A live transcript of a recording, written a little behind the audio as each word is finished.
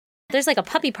There's like a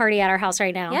puppy party at our house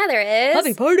right now. Yeah, there is.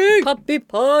 Puppy party. Puppy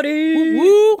party.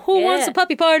 Woo-woo. Who wants a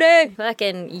puppy party?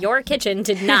 Fucking your kitchen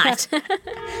did not.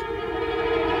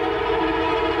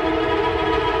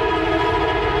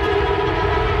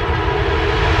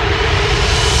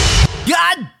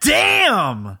 God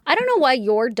damn! I don't know why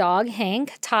your dog,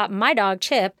 Hank, taught my dog,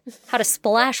 Chip, how to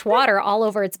splash water all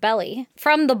over its belly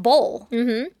from the bowl.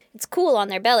 Mm-hmm. It's cool on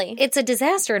their belly. It's a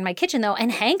disaster in my kitchen, though,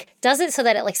 and Hank does it so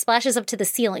that it, like, splashes up to the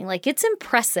ceiling. Like, it's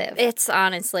impressive. It's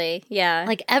honestly, yeah.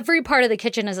 Like, every part of the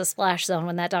kitchen is a splash zone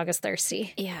when that dog is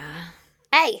thirsty. Yeah.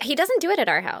 Hey! He doesn't do it at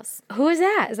our house. Who is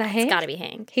that? Is that Hank? It's gotta be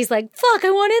Hank. He's like, fuck,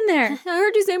 I want in there. I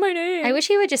heard you say my name. I wish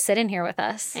he would just sit in here with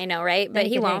us. I know, right? But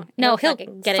he won't. No, he'll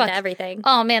fucking get into everything.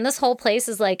 Oh, man, this whole place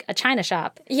is like a china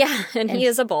shop. Yeah, and he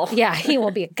is a bull. Yeah, he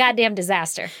will be a goddamn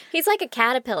disaster. He's like a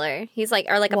caterpillar. He's like,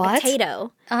 or like a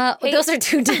potato. Those are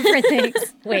two different things.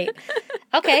 Wait.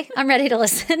 Okay, I'm ready to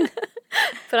listen.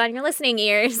 Put on your listening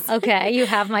ears. Okay, you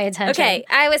have my attention. Okay,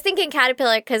 I was thinking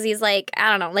caterpillar because he's like, I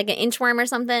don't know, like an inchworm or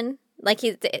something. Like,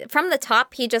 he's from the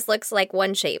top, he just looks like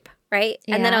one shape, right?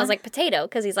 Yeah. And then I was like, potato,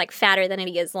 because he's like fatter than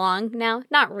he is long now.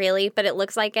 Not really, but it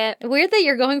looks like it. Weird that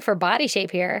you're going for body shape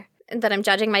here. That I'm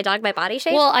judging my dog by body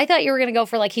shape? Well, I thought you were going to go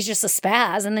for like, he's just a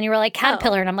spaz. And then you were like,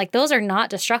 caterpillar. And I'm like, those are not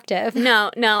destructive.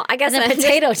 No, I guess. And then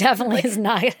potato definitely is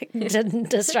not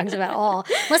destructive at all.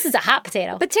 Unless it's a hot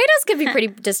potato. Potatoes could be pretty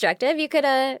destructive. You could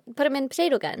put him in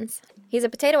potato guns. He's a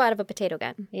potato out of a potato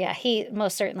gun. Yeah, he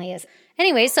most certainly is.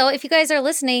 Anyway, so if you guys are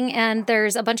listening and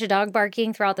there's a bunch of dog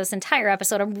barking throughout this entire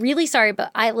episode, I'm really sorry,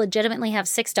 but I legitimately have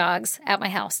 6 dogs at my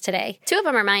house today. 2 of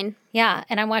them are mine. Yeah,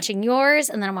 and I'm watching yours,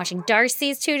 and then I'm watching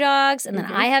Darcy's 2 dogs, and then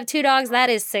I have 2 dogs. That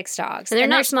is 6 dogs. And they're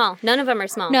not small. None of them are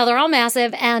small. No, they're all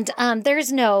massive, and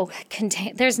there's no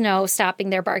stopping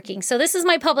their barking. So this is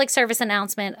my public service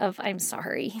announcement of I'm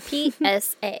sorry.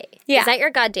 PSA. Yeah. Is that your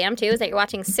goddamn too? Is that you're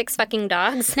watching 6 fucking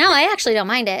dogs? No, I actually don't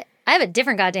mind it. I have a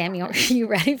different goddamn. You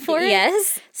ready for it?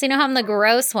 Yes. So you know how I'm the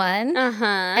gross one? Uh-huh.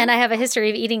 And I have a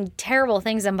history of eating terrible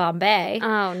things in Bombay.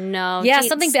 Oh, no. Yeah,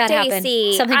 something bad happened.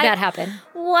 Something bad happened.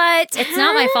 What? It's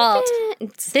not my fault.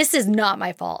 This is not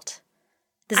my fault.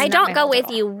 I don't go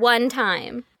with you one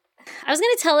time. I was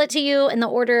going to tell it to you in the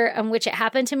order in which it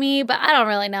happened to me, but I don't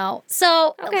really know.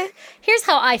 So here's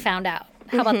how I found out.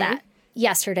 How about that?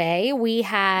 Yesterday, we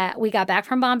got back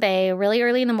from Bombay really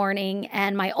early in the morning,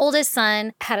 and my oldest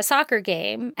son had a soccer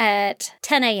game at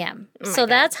 10 a.m. So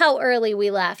that's how early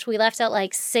we left. We left at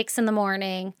like 6 in the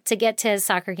morning to get to his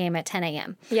soccer game at 10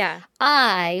 a.m. Yeah.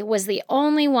 I was the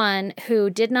only one who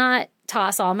did not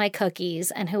toss all my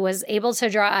cookies and who was able to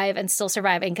drive and still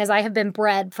surviving because I have been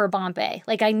bred for Bombay.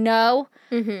 Like, I know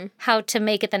how to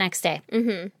make it the next day.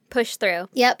 Mm-hmm. Push through.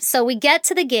 Yep. So we get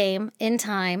to the game in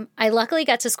time. I luckily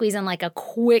got to squeeze in like a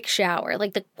quick shower,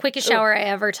 like the quickest shower I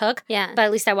ever took. Yeah. But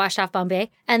at least I washed off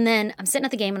Bombay. And then I'm sitting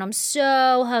at the game and I'm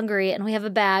so hungry and we have a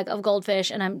bag of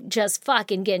goldfish and I'm just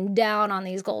fucking getting down on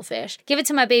these goldfish. Give it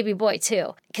to my baby boy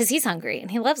too because he's hungry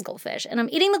and he loves goldfish. And I'm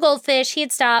eating the goldfish. He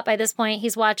had stopped by this point.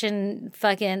 He's watching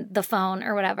fucking the phone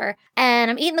or whatever.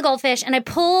 And I'm eating the goldfish and I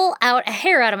pull out a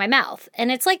hair out of my mouth. And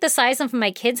it's like the size of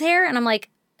my kid's hair. And I'm like,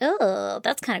 oh,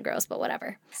 that's kind of gross, but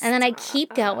whatever. And then I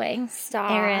keep going. Stop.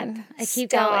 Aaron, I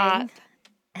keep going.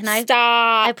 And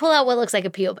I pull out what looks like a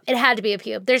pube. It had to be a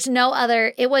pube. There's no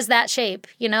other. It was that shape,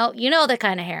 you know? You know the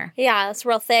kind of hair. Yeah, it's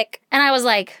real thick. And I was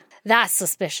like, that's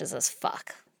suspicious as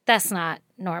fuck. That's not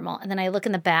normal. And then I look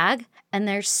in the bag, and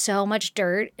there's so much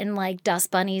dirt and, like,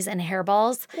 dust bunnies and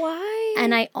hairballs. Why?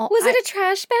 And Was it a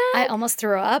trash bag? I almost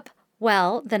threw up.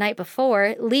 Well, the night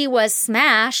before, Lee was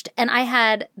smashed, and I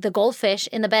had the goldfish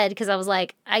in the bed because I was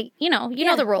like, you know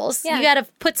the rules. Yeah. You got to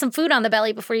put some food on the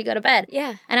belly before you go to bed.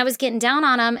 Yeah. And I was getting down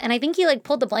on him, and I think he, like,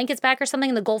 pulled the blankets back or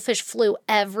something, and the goldfish flew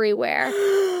everywhere.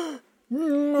 No.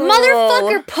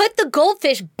 Motherfucker put the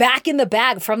goldfish back in the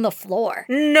bag from the floor.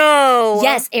 No.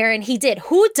 Yes, Aaron, he did.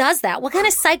 Who does that? What kind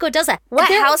of psycho does that? What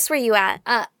house were you at?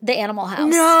 The animal house.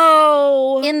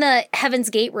 No. In the Heaven's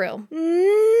Gate room.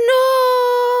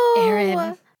 No.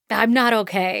 Aaron, I'm not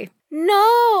okay.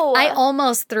 No. I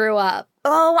almost threw up.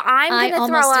 Oh, I'm going to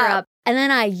throw up. And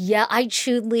then I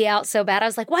chewed Lee out so bad. I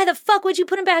was like, why the fuck would you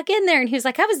put him back in there? And he was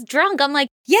like, I was drunk. I'm like,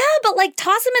 yeah, but like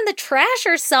toss him in the trash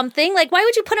or something. Like, why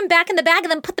would you put him back in the bag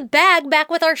and then put the bag back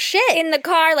with our shit? In the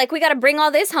car, like, we got to bring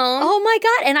all this home. Oh my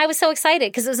God. And I was so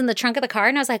excited because it was in the trunk of the car.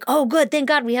 And I was like, oh, good. Thank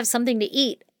God we have something to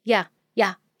eat. Yeah.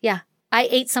 I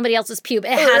ate somebody else's pube. It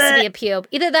has to be a pube.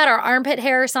 Either that or armpit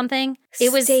hair or something. It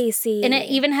was Stacey. And it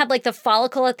even had like the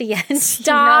follicle at the end. Stop.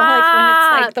 You know, like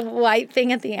when it's like the white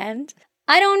thing at the end.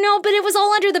 I don't know, but it was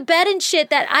all under the bed and shit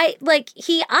that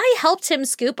I helped him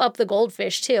scoop up the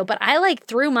goldfish too, but I like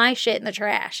threw my shit in the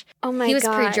trash. Oh my God. He was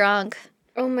pretty drunk.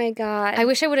 Oh my God. I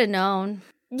wish I would have known.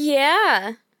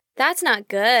 Yeah. That's not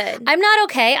good. I'm not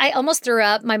okay. I almost threw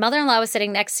up. My mother-in-law was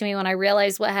sitting next to me when I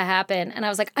realized what had happened. And I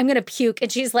was like, I'm going to puke. And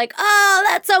she's like, oh,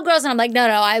 that's so gross. And I'm like, no,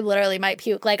 I literally might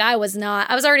puke. Like, I was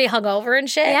already hungover and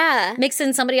shit. Yeah.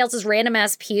 Mixing somebody else's random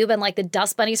ass pube and like the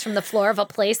dust bunnies from the floor of a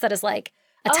place that is like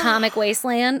atomic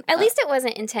wasteland. At least it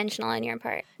wasn't intentional on your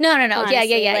part. No.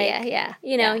 Honestly, Yeah.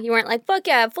 You know, you weren't like, fuck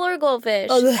yeah, floor goldfish.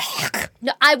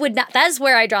 No, I would not. That is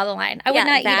where I draw the line. I would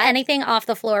not eat that- anything off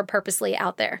the floor purposely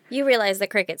out there. You realize the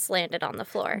crickets landed on the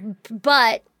floor.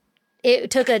 But it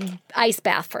took an ice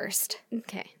bath first.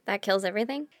 Okay. That kills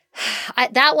everything?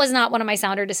 That was not one of my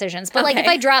sounder decisions. But like if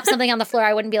I dropped something on the floor,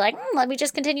 I wouldn't be like, let me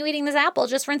just continue eating this apple.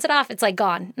 Just rinse it off. It's like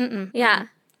gone. Yeah.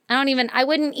 I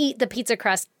wouldn't eat the pizza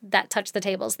crust that touched the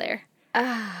tables there.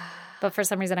 But for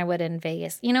some reason I would in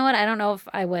Vegas. You know what? I don't know if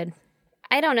I would.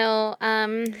 I don't know.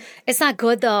 It's not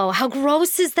good though. How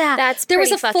gross is that? There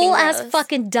was a full ass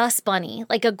fucking dust bunny,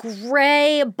 like a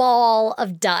gray ball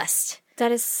of dust.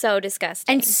 That is so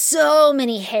disgusting. And so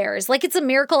many hairs. Like, it's a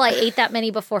miracle I ate that many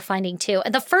before finding two.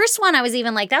 And the first one, I was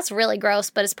even like, that's really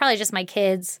gross, but it's probably just my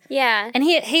kids. Yeah. And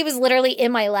he was literally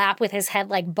in my lap with his head,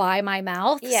 like, by my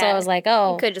mouth. Yeah. So I was like,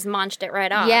 oh. You could have just munched it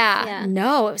right off. Yeah.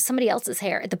 No, it was somebody else's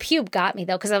hair. The pube got me,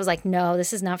 though, because I was like, no,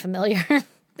 this is not familiar.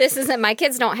 This isn't, my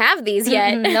kids don't have these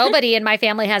yet. Nobody in my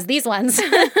family has these ones.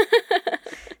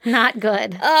 Not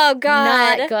good. Oh,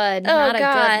 God. Not good. Oh, Not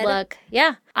God. a good look.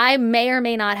 Yeah. I may or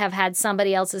may not have had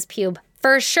somebody else's pube.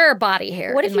 For sure, body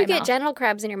hair. What if you get mouth. genital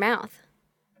crabs in your mouth?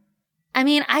 I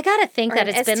mean, I gotta think Or that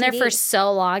an it's been there STD. for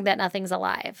so long that nothing's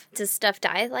alive. Does stuff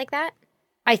die like that?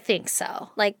 I think so.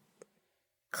 Like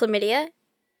chlamydia?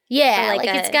 Yeah, Or like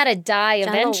like it's a gotta die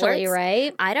genital eventually, warts?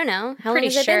 right? I don't know. How Pretty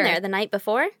long has it sure. been there? The night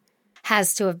before?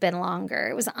 Has to have been longer.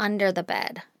 It was under the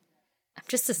bed. I'm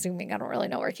just assuming I don't really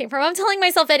know where it came from. I'm telling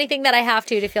myself anything that I have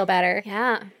to feel better.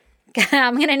 Yeah.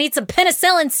 I'm gonna need some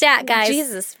penicillin stat, guys.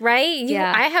 Jesus, right?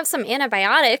 Yeah. I have some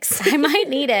antibiotics. I might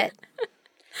need it.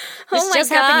 This Oh my just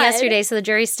happened God. yesterday, so the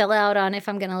jury's still out on if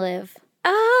I'm gonna live.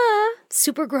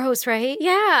 Super gross, right?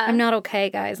 Yeah. I'm not okay,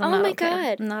 guys. I'm Oh not my okay.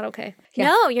 God. I'm not okay. Yeah.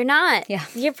 No, you're not. Yeah.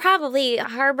 You're probably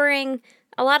harboring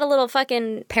a lot of little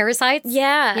fucking Parasites?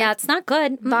 Yeah. Yeah, it's not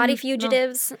good. body Mm-mm.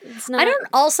 fugitives. It's not. I don't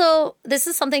also, this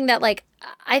is something that like,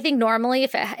 I think normally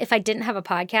if I didn't have a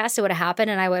podcast, it would have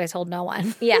happened and I would have told no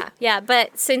one. Yeah.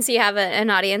 But since you have an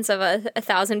audience of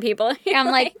 1,000 people, I'm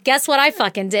like, guess what I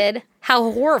fucking did? How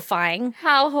horrifying.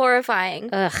 how horrifying.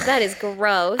 Ugh. That is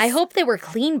gross. I hope they were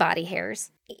clean body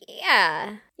hairs.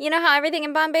 Yeah. You know how everything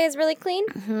in Bombay is really clean?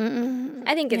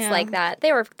 I think it's Yeah. like that.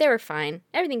 They were fine.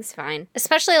 Everything's fine.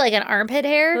 Especially like an armpit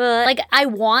hair. Ugh. Like I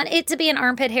want it to be an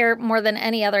armpit hair more than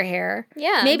any other hair.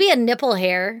 Yeah. Maybe a nipple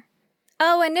hair.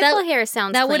 Oh, a nipple hair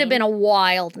sounds That would have clean. been a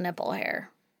wild nipple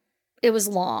hair. It was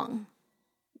long.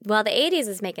 Well, the 80s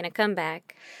is making a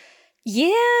comeback. Yeah.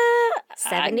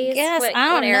 70s? I guess. What- I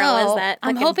don't what era know. was that?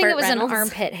 I'm Fucking hoping Burt it was Reynolds? an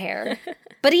armpit hair.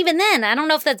 But even then, I don't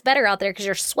know if that's better out there because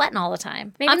you're sweating all the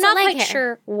time. Maybe I'm it's a not leg quite hair.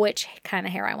 sure which kind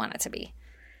of hair I want it to be.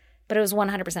 But it was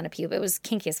 100% a pube. It was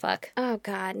kinky as fuck. Oh,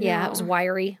 God. No. Yeah, it was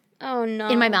wiry. Oh, no.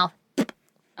 In my mouth.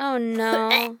 Oh,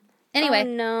 no. Anyway, Oh,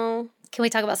 no. can we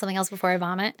talk about something else before I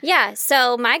vomit? Yeah,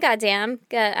 so my goddamn,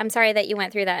 I'm sorry that you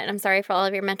went through that, and I'm sorry for all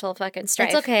of your mental fucking strife.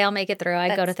 It's okay. I'll make it through.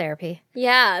 I go to therapy.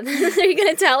 Yeah. Are you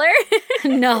going to tell her?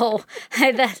 No.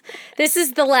 This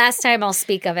is the last time I'll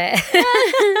speak of it.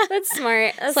 That's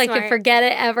smart. That's It's like smart. to forget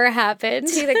it ever happened.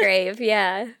 To the grave,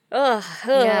 yeah. Ugh.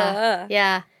 Yeah.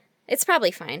 Yeah. It's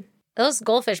probably fine. Those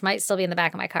goldfish might still be in the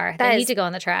back of my car. That They is- need to go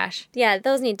in the trash. Yeah,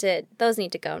 those need to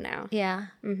go now. Yeah.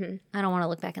 Mm-hmm. I don't want to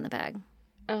look back in the bag.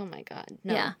 Oh my God.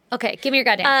 No. Yeah. Okay. Give me your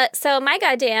goddamn. So my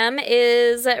goddamn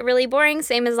is really boring,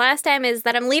 same as last time, is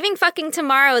that I'm leaving fucking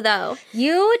tomorrow, though.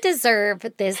 You deserve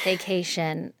this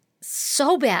vacation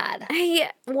so bad.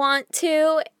 I want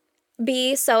to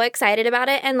be so excited about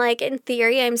it. And like in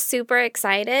theory, I'm super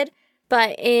excited.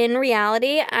 But in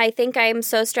reality, I think I'm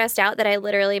so stressed out that I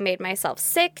literally made myself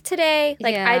sick today.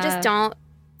 Like I just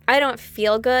I don't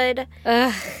feel good.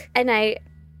 Ugh. And I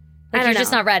Like don't you're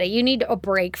just know. not ready. You need a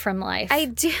break from life. I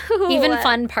do. Even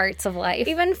fun parts of life.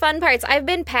 Even fun parts. I've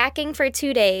been packing for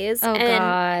 2 days. Oh,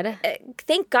 and God.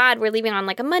 Thank God we're leaving on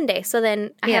like a Monday. So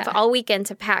then I have Yeah. all weekend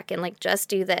to pack and like just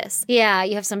do this. Yeah,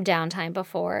 you have some downtime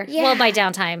before. Yeah. Well, by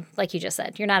downtime, like you just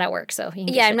said, you're not at work, so you can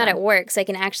get Yeah, shit I'm not done. at work, so I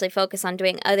can actually focus on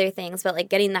doing other things, but like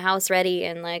getting the house ready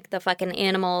and like the fucking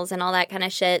animals and all that kind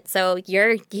of shit. So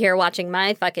you're here watching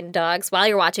my fucking dogs while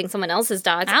you're watching someone else's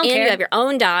dogs. I don't and care. you have your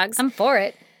own dogs. I'm for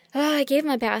it. I gave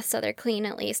my bath so they're clean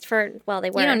at least for, well, they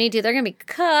were. You don't need to. They're going to be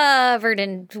covered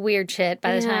in weird shit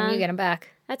by the time you get them back.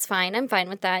 That's fine. I'm fine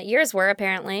with that. Yours were,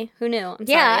 apparently. Who knew? I'm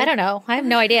Yeah, sorry. I don't know. I have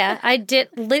no idea.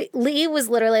 Lee was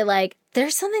literally like,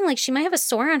 there's something like she might have a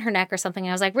sore on her neck or something.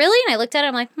 And I was like, really? And I looked at it.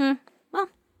 I'm like, well,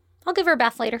 I'll give her a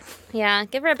bath later. Yeah,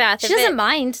 give her a bath. She doesn't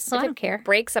mind, so I don't care.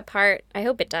 Breaks apart. I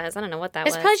hope it does. I don't know what that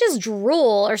was. It's probably just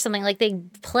drool or something. Like, they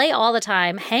play all the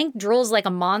time. Hank drools like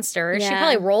a monster. Yeah. She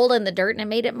probably rolled in the dirt and it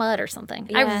made it mud or something.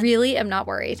 Yeah. I really am not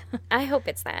worried. I hope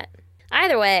it's that.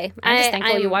 Either way. I'm just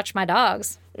thankful you watch my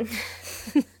dogs.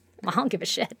 I don't give a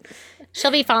shit.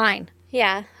 She'll be fine.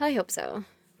 Yeah, I hope so.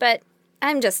 But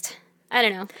I'm just... I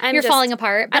don't know. You're falling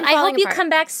apart. But I hope you come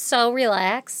back so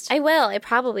relaxed. I will. I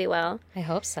probably will. I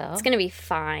hope so. It's going to be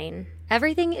fine.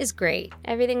 Everything is great.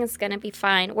 Everything is going to be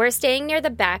fine. We're staying near the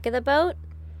back of the boat.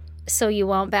 So you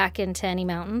won't back into any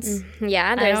mountains?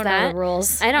 Yeah, there's I don't know the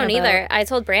rules. I don't either. I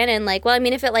told Brandon, like, well, I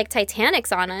mean, if it, like,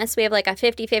 Titanic's on us, we have, like, a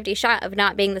 50-50 shot of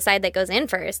not being the side that goes in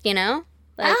first, you know?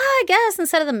 Like, I guess,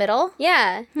 instead of the middle.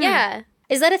 Yeah, yeah.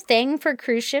 Is that a thing for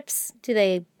cruise ships? Do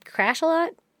they crash a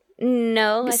lot?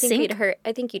 No, I Sink?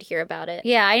 think you'd hear about it.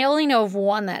 Yeah, I only know of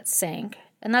one that sank.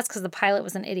 And that's because the pilot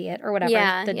was an idiot or whatever.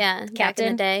 Yeah, the Back in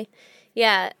captain. the day.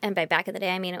 Yeah, and by back in the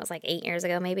day, I mean it was like 8 years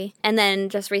ago maybe. And then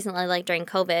just recently, like during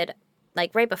COVID,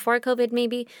 like right before COVID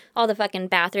maybe, all the fucking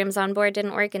bathrooms on board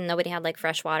didn't work and nobody had like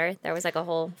fresh water. There was like a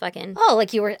whole fucking... Oh,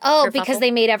 like you were... Oh, kerfuffle. because they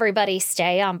made everybody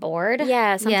stay on board?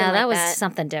 Yeah, something like that. Yeah, that was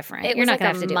something different. It You're was not like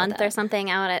going to have to a deal month with that. or something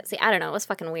out at sea. I don't know. It was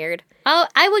fucking weird. Oh,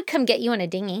 I would come get you in a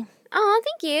dinghy. Oh,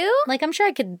 thank you. Like, I'm sure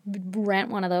I could rent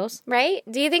one of those. Right?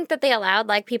 Do you think that they allowed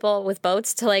like people with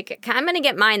boats to like... I'm going to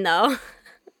get mine though.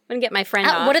 I'm going to get my friend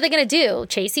off. What are they going to do?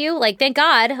 Chase you? Like, thank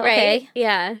God. Okay. Right?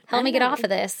 Yeah. Help me get off of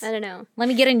this. I don't know. Let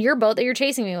me get in your boat that you're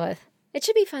chasing me with. It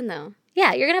should be fun though.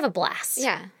 Yeah, you're going to have a blast.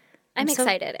 Yeah. I'm so-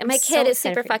 excited. And I'm my so kid is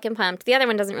excited super for you. fucking pumped. The other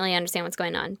one doesn't really understand what's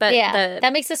going on. But Yeah,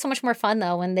 that makes it so much more fun,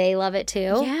 though, when they love it, too.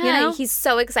 yeah, You know? he's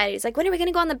so excited. He's like, when are we going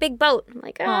to go on the big boat? I'm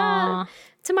like, Aw.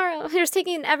 tomorrow. There's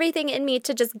taking everything in me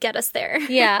to just get us there.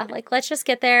 Yeah, like, let's just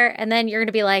get there, and then you're going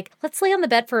to be like, let's lay on the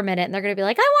bed for a minute, and they're going to be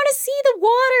like, I want to see the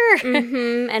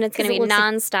water! And it's going to be it looks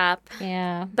like- nonstop.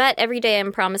 Yeah. But every day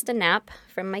I'm promised a nap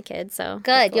from my kid, so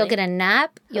Good. You'll hopefully- get a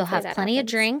nap. You'll hopefully have that plenty happens.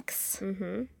 of drinks.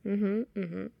 I'm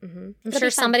It'll sure be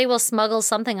fun. somebody will smuggle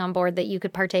something on board that you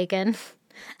could partake in.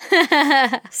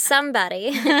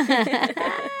 Somebody.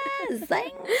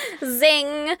 Zing.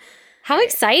 Zing. How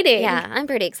exciting. Yeah, I'm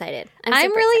pretty excited. I'm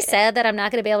super really excited. sad that I'm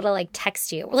not going to be able to, like,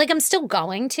 text you. Like, I'm still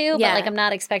going to, but, Yeah. like, I'm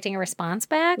not expecting a response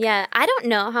back. Yeah, I don't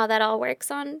know how that all works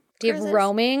on Do you have cruises.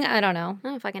 roaming? I don't know. I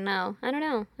don't fucking know. I don't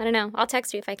know. I'll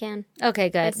text you if I can. Okay,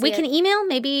 good. see We it. can email.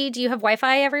 Maybe, do you have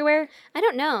Wi-Fi everywhere? I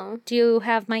don't know. Do you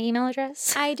have my email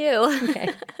address? I do. Okay.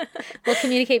 We'll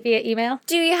communicate via email.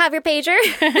 Do you have your pager?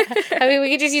 I mean,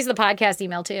 we could just use the podcast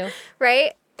email, too.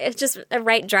 Right? It's just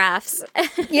write drafts.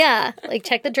 Yeah. Like,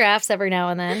 check the drafts every now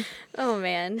and then. Oh,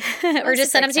 man. Or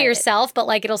just send them to yourself, but,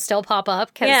 like, it'll still pop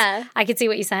up because Yeah. I could see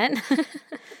what you sent.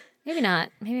 Maybe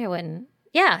not. Maybe I wouldn't.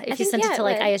 Yeah, if you think, sent yeah, it to, it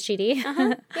like, would.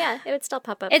 ISGD. Yeah, it would still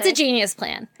pop up. It's a there. genius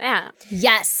plan. Yeah.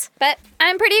 Yes. But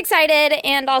I'm pretty excited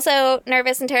and also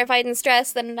nervous and terrified and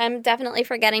stressed, and I'm definitely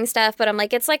forgetting stuff, but I'm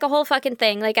like, it's like a whole fucking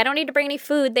thing. Like, I don't need to bring any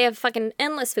food. They have fucking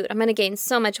endless food. I'm going to gain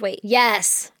so much weight.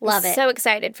 Yes. Love it. So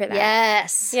excited for that.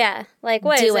 Yes. Yeah. Like,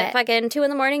 what Do is it. it? Fucking 2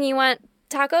 a.m. You want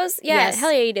tacos? Yeah. Yes.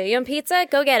 Hell yeah, you do. You want pizza?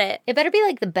 Go get it. It better be,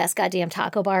 like, the best goddamn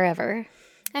taco bar ever.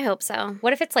 I hope so.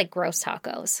 What if it's, like, gross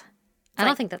tacos? I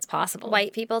don't think that's possible.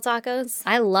 White people tacos?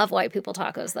 I love white people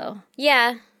tacos, though.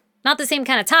 Yeah. Not the same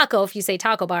kind of taco. If you say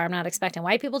taco bar, I'm not expecting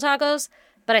white people tacos,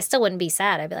 but I still wouldn't be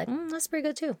sad. I'd be like, that's pretty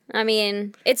good, too. I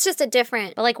mean, it's just a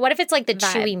different. But, like, what if it's, like, the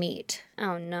Vibe. chewy meat?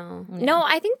 Oh, no. No,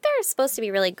 I think they're supposed to be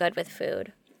really good with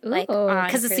food. Like,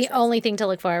 Because it's the only thing to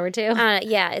look forward to.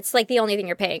 Yeah, it's like the only thing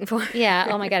you're paying for. Yeah.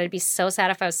 Oh, my God. It'd be so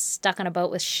sad if I was stuck on a boat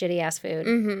with shitty-ass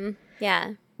food.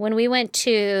 Yeah. When we went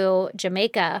to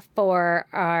Jamaica for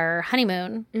our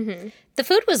honeymoon, the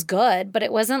food was good, but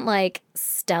it wasn't, like,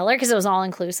 stellar because it was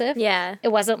all-inclusive. Yeah. It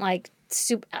wasn't, like,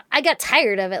 soup. I got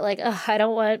tired of it. Like, I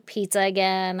don't want pizza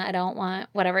again. I don't want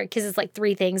whatever. Because it's, like,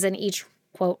 3 things in each,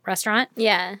 quote, restaurant.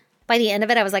 Yeah. By the end of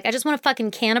it, I was like, I just want a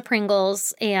fucking can of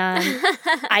Pringles and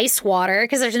ice water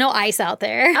because there's no ice out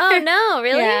there. Oh, no,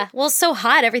 really? Yeah. Well, it's so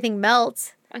hot. Everything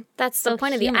melts. That's the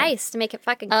point humid. of the ice, to make it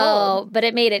fucking cold. Oh, but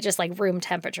it made it just like room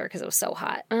temperature because it was so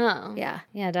hot. Oh.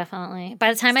 Yeah, definitely.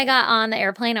 By the time I got on the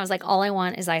airplane, I was like, all I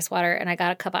want is ice water. And I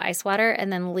got a cup of ice water.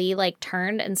 And then Lee like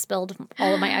turned and spilled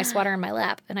all of my ice water in my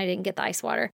lap. And I didn't get the ice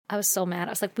water. I was so mad.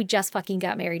 I was like, we just fucking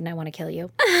got married and I want to kill you.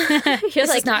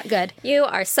 This is not good. You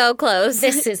are so close.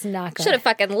 This is not good. Should have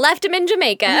fucking left him in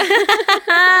Jamaica.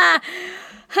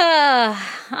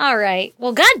 All right.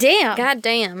 Well, goddamn.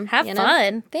 Goddamn. Have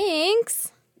fun.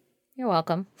 Thanks. You're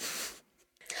welcome.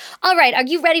 All right. Are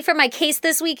you ready for my case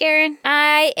this week, Erin?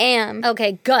 I am.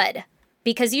 Okay, good.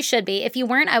 Because you should be. If you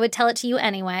weren't, I would tell it to you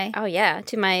anyway. Oh, yeah.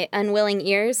 To my unwilling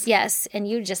ears. Yes. And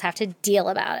you just have to deal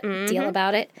about it. Deal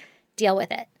about it. Deal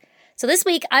with it. So this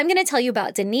week, I'm going to tell you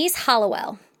about Denise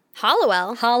Hollowell.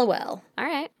 Hollowell? Hollowell. All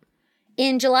right.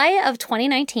 In July of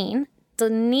 2019,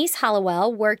 Denise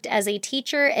Hollowell worked as a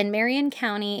teacher in Marion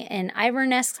County in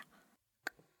Inverness,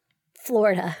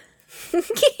 Florida.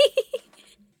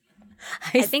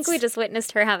 I think we just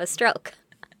witnessed her have a stroke.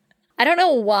 I don't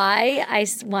know why I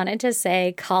wanted to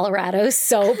say Colorado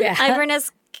so bad.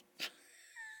 Inverness.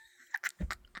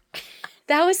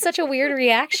 That was such a weird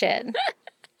reaction.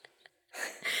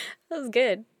 That was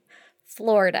good.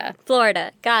 Florida.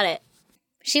 Got it.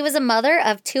 She was a mother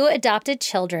of 2 adopted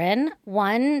children,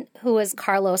 one who was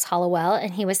Carlos Hollowell,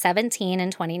 and he was 17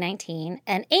 in 2019,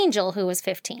 and Angel, who was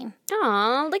 15.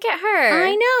 Aw, look at her.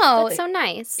 I know. That's so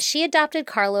nice. She adopted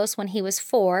Carlos when he was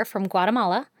 4 from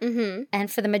Guatemala,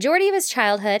 and for the majority of his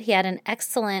childhood, he had an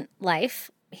excellent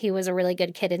life. He was a really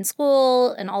good kid in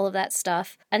school and all of that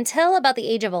stuff, until about the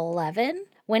age of 11,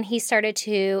 when he started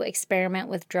to experiment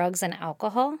with drugs and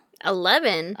alcohol.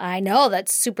 11? I know,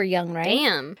 that's super young, right?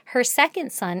 Damn. Her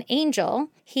second son, Angel,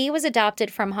 he was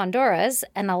adopted from Honduras,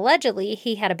 and allegedly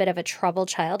he had a bit of a troubled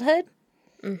childhood.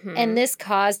 And this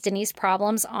caused Denise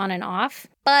problems on and off.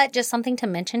 But just something to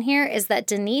mention here is that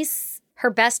Denise,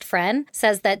 her best friend,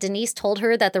 says that Denise told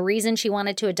her that the reason she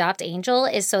wanted to adopt Angel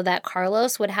is so that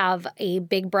Carlos would have a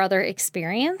big brother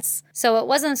experience. So it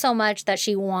wasn't so much that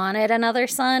she wanted another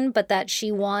son, but that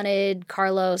she wanted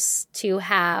Carlos to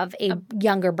have a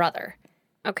younger brother.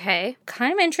 Okay.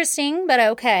 Kind of interesting, but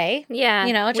okay. Yeah.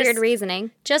 You know, weird reasoning.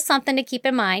 Just something to keep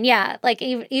in mind. Yeah. Like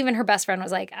even her best friend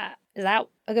was like, is that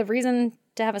a good reason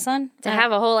to have a son? To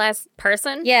have a whole ass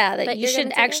person? Yeah, that you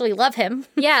should actually love him.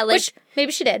 Yeah, like which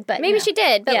maybe she did, but maybe she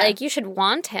did, but Yeah. like you should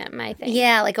want him, I think.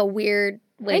 Yeah, like a weird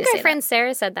way I think to my say friend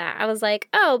Sarah said that. I was like,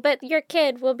 oh, but your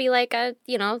kid will be like a,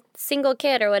 single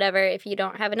kid or whatever if you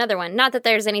don't have another one. Not that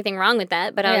there's anything wrong with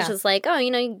that, but I was just like,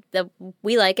 oh,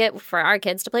 we like it for our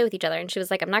kids to play with each other. And she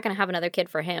was like, I'm not going to have another kid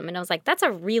for him. And I was like, that's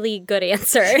a really good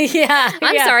answer. Yeah.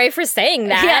 I'm sorry for saying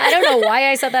that. Yeah, I don't know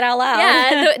why I said that out loud.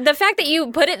 Yeah, the fact that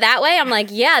you put it that way, I'm like,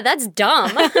 yeah, that's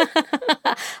dumb.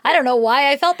 I don't know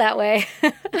why I felt that way.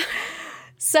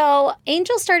 So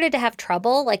Angel started to have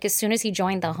trouble like as soon as he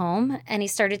joined the home, and he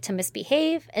started to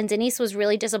misbehave, and Denise was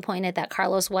really disappointed that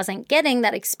Carlos wasn't getting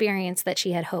that experience that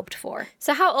she had hoped for.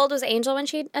 So how old was Angel when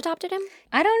she adopted him?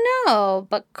 I don't know,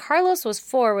 but Carlos was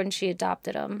 4 when she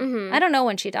adopted him. I don't know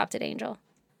when she adopted Angel.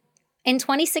 In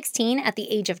 2016, at the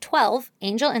age of 12,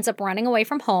 Angel ends up running away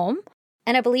from home.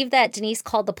 And I believe that Denise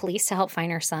called the police to help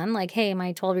find her son. Like, hey,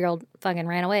 my 12-year-old fucking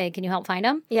ran away. Can you help find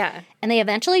him? Yeah. And they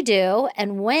eventually do.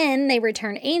 And when they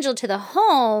return Angel to the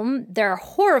home, they're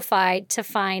horrified to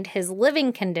find his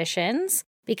living conditions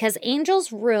because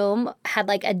Angel's room had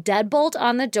like a deadbolt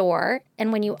on the door.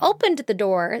 And when you opened the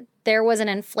door, there was an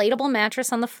inflatable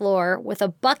mattress on the floor with a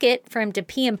bucket for him to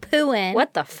pee and poo in.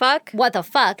 What the fuck? What the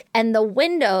fuck? And the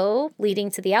window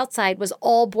leading to the outside was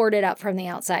all boarded up from the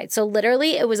outside. So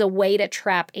literally it was a way to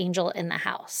trap Angel in the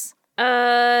house.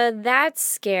 That's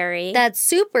scary. That's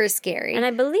super scary. And I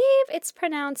believe it's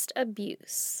pronounced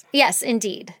abuse. Yes,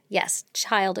 indeed. Yes,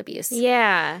 child abuse.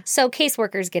 Yeah. So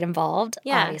caseworkers get involved,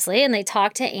 obviously, and they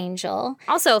talk to Angel.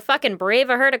 Also, fucking brave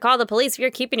of her to call the police if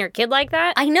you're keeping your kid like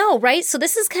that. I know, right? So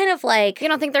this is kind of like... You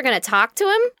don't think they're going to talk to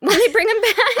him when they bring him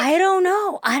back? I don't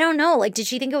know. Like, did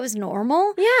she think it was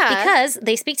normal? Yeah. Because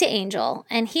they speak to Angel,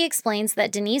 and he explains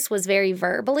that Denise was very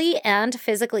verbally and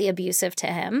physically abusive to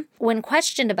him. When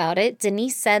questioned about it,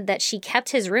 Denise said that she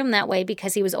kept his room that way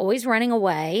because he was always running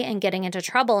away and getting into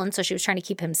trouble, and so she was trying to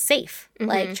keep him safe,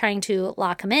 like trying to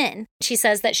lock him in. She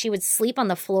says that she would sleep on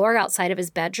the floor outside of his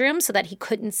bedroom so that he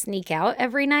couldn't sneak out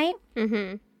every night.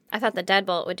 I thought the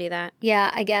deadbolt would do that.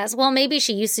 Yeah, I guess. Well, maybe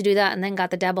she used to do that and then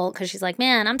got the deadbolt because she's like,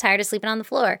 man, I'm tired of sleeping on the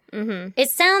floor. It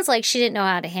sounds like she didn't know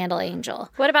how to handle Angel.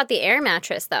 What about the air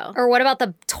mattress, though? Or what about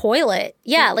the toilet?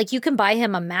 Yeah, like you can buy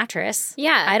him a mattress.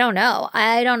 Yeah. I don't know.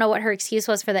 I don't know what her excuse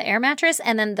was for the air mattress.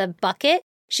 And then the bucket.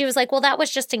 She was like, well, that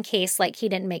was just in case, like, he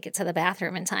didn't make it to the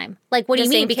bathroom in time. Like, what do you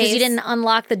Just mean? in Because you case. didn't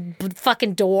unlock the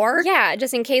fucking door? Yeah,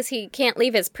 just in case he can't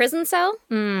leave his prison cell.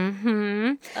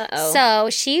 Mm-hmm. Uh-oh. So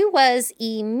she was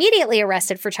immediately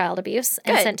arrested for child abuse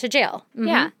and Good. sent to jail. Mhm.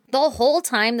 Yeah. The whole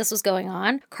time this was going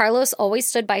on, Carlos always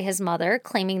stood by his mother,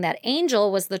 claiming that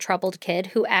Angel was the troubled kid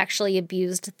who actually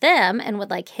abused them and would,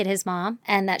 like, hit his mom,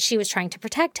 and that she was trying to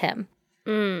protect him.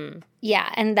 Yeah,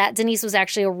 and that Denise was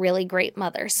actually a really great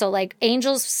mother. So, like,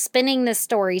 Angel's spinning this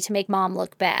story to make mom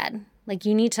look bad. Like,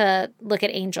 you need to look at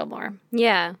Angel more.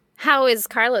 Yeah. How is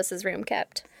Carlos's room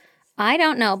kept? I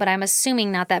don't know, but I'm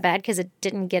assuming not that bad because it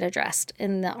didn't get addressed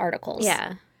in the articles.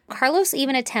 Yeah. Carlos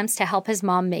even attempts to help his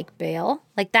mom make bail.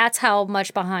 Like, that's how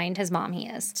much behind his mom he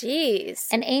is. Jeez.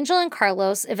 And Angel and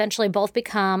Carlos eventually both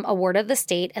become a ward of the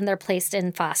state, and they're placed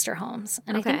in foster homes.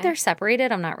 And I think Okay. they're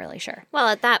separated. I'm not really sure. Well,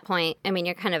 at that point, I mean,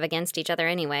 you're kind of against each other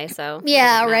anyway, so. it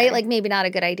Yeah, doesn't right? matter. Like, maybe not a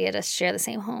good idea to share the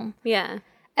same home. Yeah.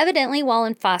 Evidently, while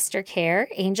in foster care,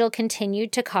 Angel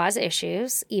continued to cause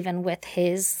issues, even with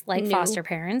his, like, foster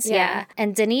parents. Yeah.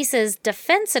 And Denise's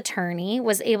defense attorney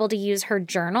was able to use her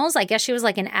journals. I guess she was,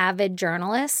 like, an avid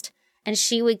journalist. And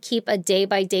she would keep a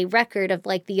day-by-day record of,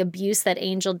 like, the abuse that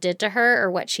Angel did to her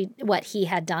or what he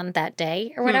had done that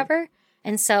day or whatever.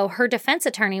 And so her defense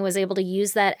attorney was able to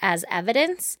use that as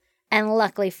evidence. And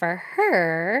luckily for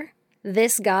her,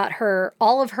 this got her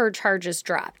all of her charges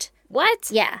dropped.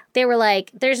 What? Yeah. They were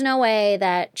like, there's no way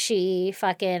that she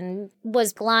fucking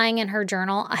was lying in her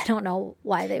journal. I don't know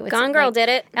why they would Gone Girl like, did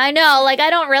it. I know. Like, I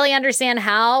don't really understand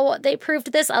how they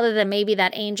proved this other than maybe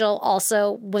that Angel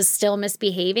also was still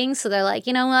misbehaving. So they're like,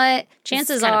 you know what?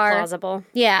 Chances It's kinda are. plausible.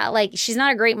 Yeah. Like, she's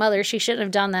not a great mother. She shouldn't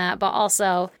have done that. But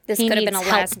also, This he could have been a needs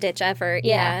help. last-ditch effort.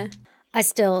 Yeah. I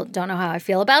still don't know how I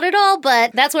feel about it all,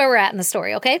 but that's where we're at in the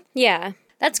story, okay? Yeah.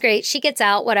 That's great. She gets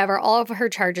out, whatever. All of her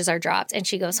charges are dropped, and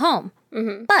she goes home.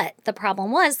 Mm-hmm. But the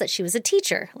problem was that she was a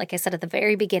teacher, like I said at the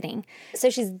very beginning.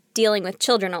 So she's dealing with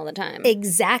children all the time.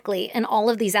 Exactly. And all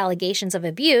of these allegations of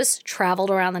abuse traveled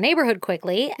around the neighborhood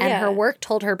quickly, and Yeah. her work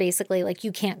told her basically, like,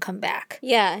 you can't come back.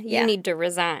 Yeah, you need to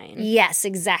resign. Yes,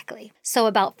 exactly. So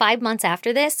about 5 months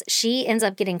after this, she ends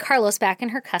up getting Carlos back in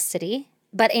her custody,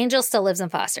 but Angel still lives in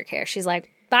foster care. She's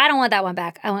like, but I don't want that one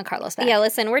back. I want Carlos back. Yeah,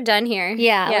 listen, we're done here.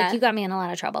 Yeah, like, you got me in a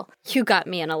lot of trouble. You got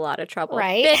me in a lot of trouble.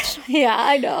 Right? Bitch. Yeah,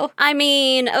 I know. I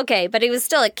mean, okay, but he was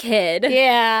still a kid.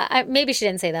 Yeah, maybe she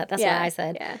didn't say that. That's Yeah, what I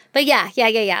said. yeah. But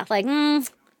yeah. Like,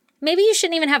 maybe you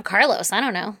shouldn't even have Carlos. I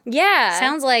don't know. Yeah.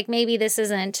 Sounds like maybe this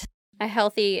isn't. a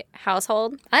healthy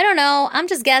household. I don't know. I'm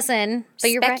just guessing. But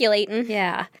you're right. Speculating.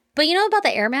 Yeah. But you know about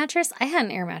the air mattress? I had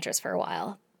an air mattress for a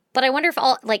while. But I wonder if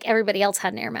everybody else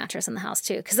had an air mattress in the house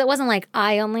too. Because it wasn't like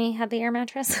I only had the air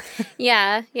mattress. It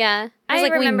Yeah, yeah. was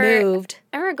like we moved.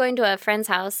 I remember going to a friend's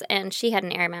house and she had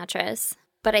an air mattress.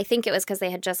 But I think it was because they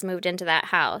had just moved into that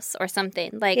house or something.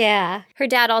 Like, Yeah. her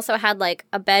dad also had like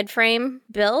a bed frame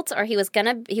built, or he was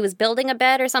building a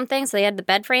bed or something. So they had the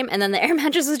bed frame, and then the air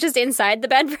mattress was just inside the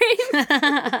bed frame.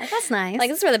 That's nice. Like,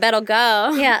 this is where the bed will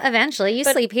go. yeah, eventually. You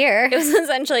sleep here. It was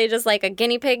essentially just like a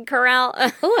guinea pig corral.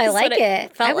 Oh, I That's like what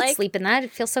it. Felt I would like. sleep in that.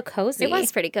 It feels so cozy. It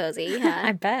was pretty cozy. Yeah.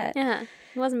 I bet. Yeah.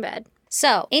 It wasn't bad.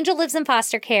 So, Angel lives in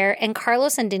foster care, and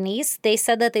Carlos and Denise, they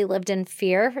said that they lived in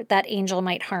fear that Angel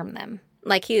might harm them.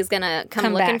 Like, he was going to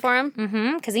come looking back. for him.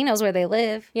 Mm-hmm, because he knows where they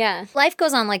live. Yeah. Life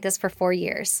goes on like this for 4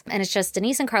 years, and it's just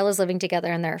Denise and Carlos living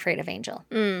together, and they're afraid of Angel.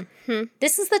 Mm-hmm.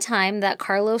 This is the time that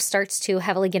Carlos starts to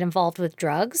heavily get involved with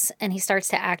drugs, and he starts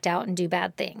to act out and do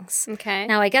bad things. Okay.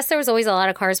 Now, I guess there was always a lot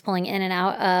of cars pulling in and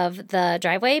out of the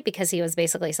driveway because he was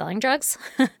basically selling drugs.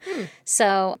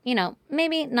 So,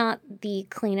 maybe not the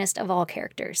cleanest of all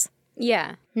characters.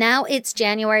 Yeah. Now it's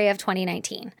January of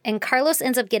 2019, and Carlos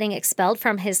ends up getting expelled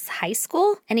from his high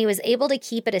school, and he was able to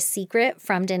keep it a secret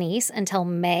from Denise until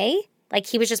May. Like,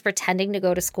 he was just pretending to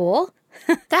go to school.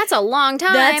 That's a long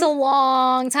time. That's a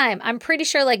long time. I'm pretty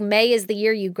sure, like, May is the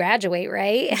year you graduate,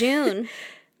 right? June.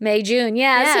 May, June,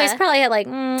 yeah. So Yeah. he's probably had like,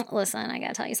 listen, I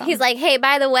gotta tell you something. He's like, hey,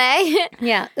 by the way,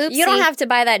 yeah, oopsie. you don't have to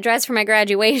buy that dress for my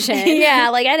graduation. yeah,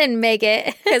 like, I didn't make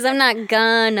it. Because I'm not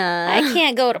gonna. I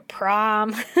can't go to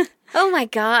prom. Oh, my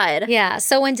God. Yeah,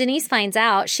 so when Denise finds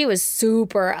out, she was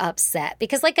super upset.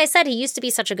 Because like I said, he used to be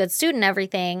such a good student and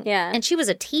everything. Yeah. And she was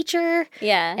a teacher.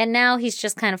 Yeah. And now he's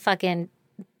just kind of fucking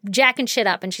jacking shit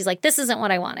up. And she's like, this isn't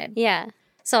what I wanted. Yeah.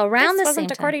 So around This the same wasn't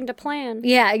time. according to plan.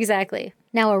 Yeah, exactly.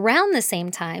 Now, around the same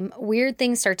time, weird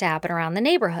things start to happen around the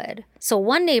neighborhood. So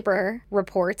one neighbor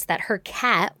reports that her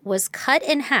cat was cut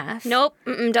in half. Nope.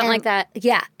 Don't like that.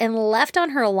 Yeah, and left on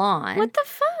her lawn. What the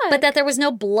fuck? But that there was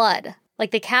no blood.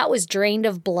 Like the cat was drained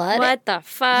of blood. What the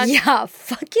fuck? Yeah,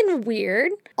 fucking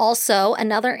weird. Also,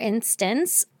 another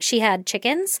instance, she had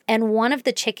chickens, and one of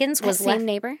the chickens was Same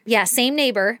neighbor? Yeah, same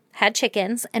neighbor had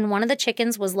chickens, and one of the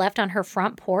chickens was left on her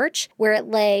front porch where it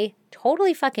lay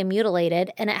totally fucking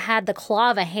mutilated, and it had the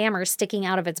claw of a hammer sticking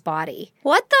out of its body.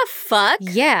 What the fuck?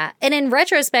 Yeah. And in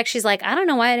retrospect, she's like, I don't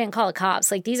know why I didn't call the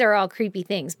cops. Like, these are all creepy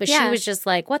things. But she was just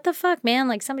like, what the fuck, man?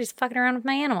 Like, somebody's fucking around with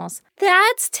my animals.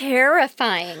 That's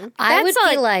terrifying. I would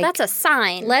be like, that's a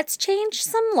sign. Let's change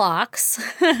some locks.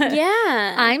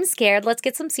 Yeah. I'm scared. Let's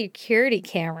get some security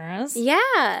cameras. Yeah.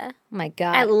 Oh my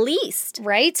God. At least.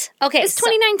 Right? Okay. It's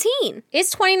 2019.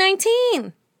 It's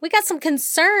 2019. We got some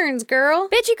concerns, girl.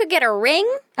 Bitch, you could get a ring.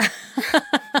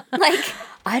 Like,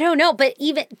 I don't know, but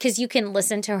even because you can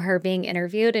listen to her being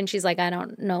interviewed, and she's like, I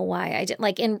don't know why I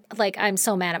didn't. I'm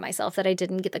so mad at myself that I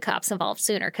didn't get the cops involved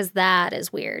sooner, because that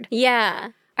is weird. yeah.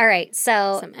 All right,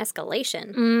 so Some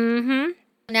escalation.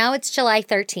 now it's July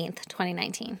 13th,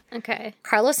 2019. Okay.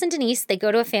 Carlos and Denise, they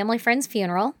go to a family friend's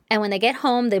funeral, and when they get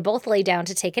home, they both lay down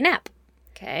to take a nap.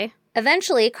 Okay.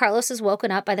 Eventually, Carlos is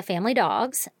woken up by the family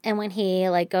dogs, and when he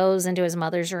goes into his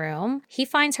mother's room, he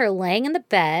finds her laying in the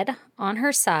bed on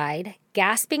her side,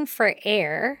 gasping for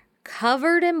air,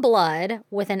 covered in blood,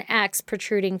 with an axe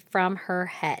protruding from her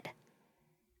head.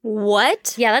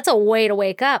 What? Yeah, that's a way to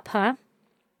wake up, huh?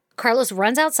 Carlos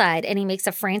runs outside and he makes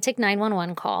a frantic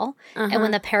 911 call. And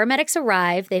when the paramedics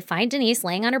arrive, they find Denise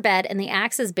laying on her bed, and the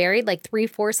axe is buried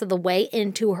 3/4 of the way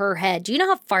into her head. Do you know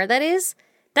how far that is?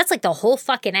 That's the whole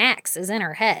fucking axe is in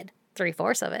her head.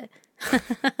 3/4 of it.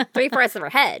 3/4 of her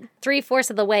head. 3/4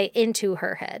 of the way into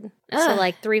her head. Ugh. So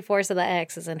 3/4 of the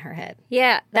axe is in her head.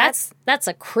 Yeah. That's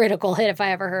a critical hit if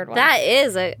I ever heard one. That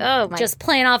is a, oh my. Just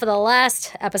playing off of the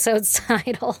last episode's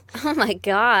title. Oh my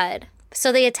God.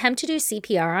 So they attempt to do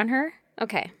CPR on her.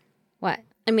 Okay. What?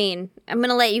 I mean, I'm going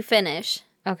to let you finish.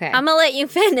 Okay. I'm going to let you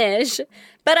finish.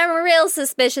 But I'm real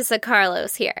suspicious of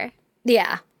Carlos here.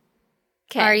 Yeah.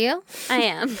 Okay. Are you? I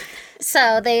am.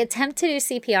 So they attempt to do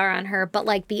CPR on her, but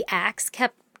the axe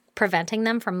kept preventing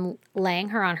them from laying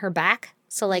her on her back.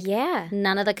 So Yeah.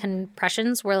 none of the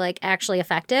compressions were actually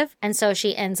effective. And so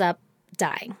she ends up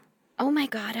dying. Oh my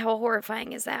God, how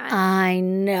horrifying is that? I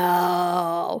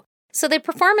know. So they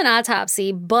perform an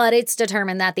autopsy, but it's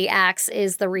determined that the axe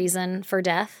is the reason for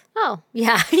death. Oh,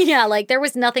 Yeah, yeah, there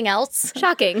was nothing else.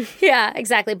 shocking. Yeah,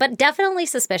 exactly. But definitely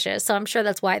suspicious. So I'm sure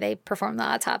that's why they performed the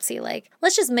autopsy.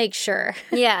 Let's just make sure.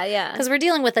 Yeah, yeah. Because we're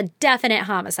dealing with a definite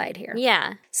homicide here.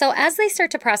 Yeah. So as they start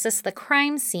to process the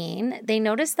crime scene, they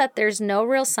notice that there's no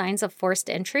real signs of forced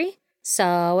entry.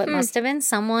 So it must have been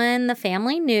someone the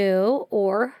family knew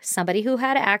or somebody who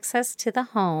had access to the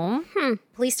home.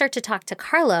 Police start to talk to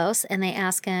Carlos, and they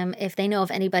ask him if they know of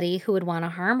anybody who would want to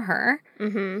harm her.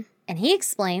 And he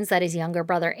explains that his younger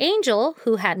brother, Angel,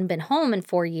 who hadn't been home in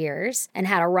 4 years and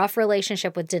had a rough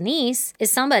relationship with Denise,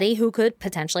 is somebody who could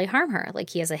potentially harm her.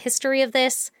 He has a history of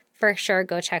this. For sure,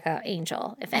 go check out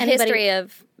Angel. If anybody, History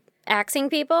of axing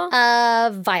people?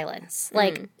 violence.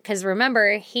 Because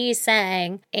remember, he's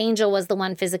saying Angel was the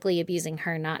one physically abusing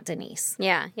her, not Denise.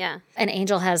 Yeah, yeah. And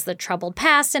Angel has the troubled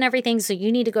past and everything, so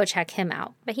you need to go check him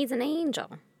out. But he's an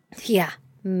angel. Yeah,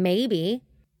 maybe.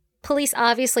 Police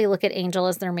obviously look at Angel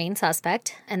as their main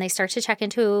suspect, and they start to check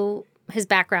into his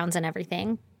backgrounds and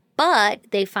everything. But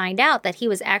they find out that he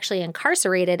was actually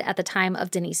incarcerated at the time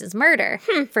of Denise's murder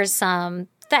for some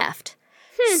theft.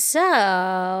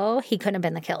 So he couldn't have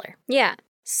been the killer. Yeah.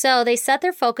 So they set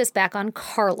their focus back on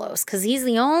Carlos because he's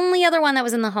the only other one that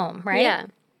was in the home, right? Yeah.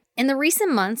 In the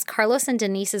recent months, Carlos and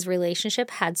Denise's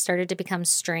relationship had started to become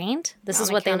strained. This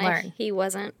is what they learned. He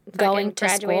wasn't Going to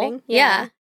graduating. school. Yeah.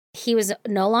 He was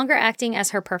no longer acting as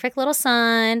her perfect little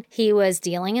son. He was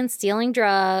dealing and stealing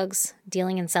drugs.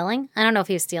 Dealing and selling? I don't know if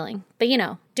he was stealing. But,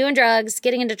 doing drugs,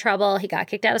 getting into trouble. He got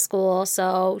kicked out of school.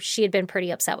 So she had been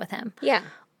pretty upset with him. Yeah.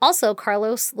 Also,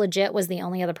 Carlos legit was the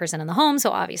only other person in the home.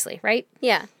 So obviously, right?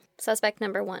 Yeah. Suspect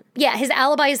number one. Yeah. His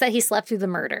alibi is that he slept through the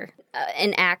murder.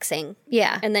 And axing.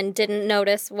 Yeah. And then didn't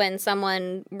notice when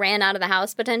someone ran out of the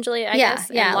house, potentially, I Yeah, guess.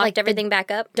 yeah, And locked everything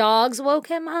back up. Dogs woke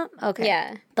him up? Okay.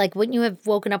 Yeah. Wouldn't you have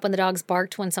woken up when the dogs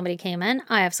barked when somebody came in?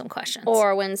 I have some questions.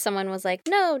 Or when someone was like,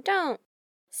 no, don't.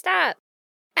 Stop.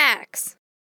 Axe.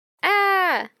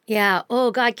 Ah. Yeah.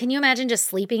 Oh, God. Can you imagine just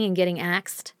sleeping and getting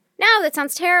axed? No, that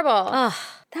sounds terrible. Oh,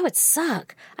 that would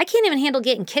suck. I can't even handle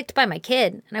getting kicked by my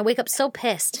kid, and I wake up so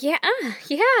pissed. Yeah.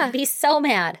 Yeah. I'd be so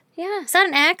mad. Yeah. Is that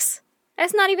an axe?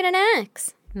 That's not even an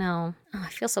axe. No. Oh, I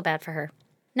feel so bad for her.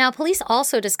 Now, police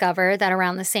also discover that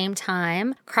around the same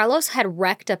time, Carlos had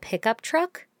wrecked a pickup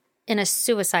truck in a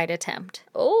suicide attempt.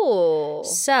 Oh.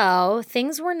 So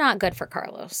things were not good for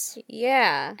Carlos.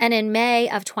 Yeah. And in May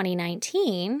of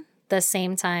 2019, the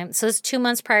same time, so it's 2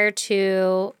 months prior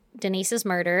to Denise's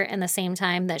murder and the same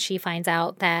time that she finds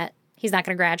out that he's not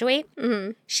going to graduate,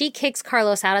 she kicks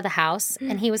Carlos out of the house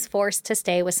and he was forced to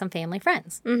stay with some family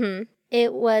friends.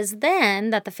 It was then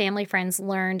that the family friends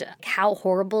learned how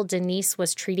horrible Denise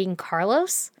was treating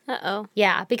Carlos. Uh-oh.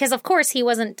 Yeah, because of course he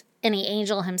wasn't any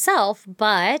angel himself,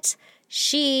 but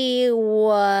she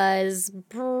was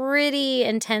pretty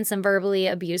intense and verbally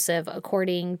abusive,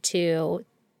 according to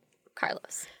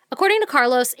Carlos. According to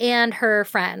Carlos and her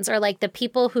friends, or like the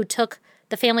people who took,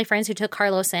 the family friends who took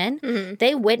Carlos in,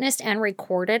 they witnessed and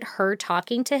recorded her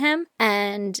talking to him,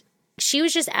 and she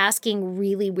was just asking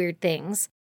really weird things.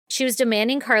 She was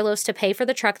demanding Carlos to pay for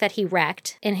the truck that he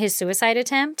wrecked in his suicide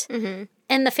attempt.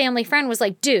 And the family friend was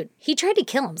like, dude, he tried to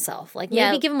kill himself. Like,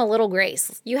 maybe give him a little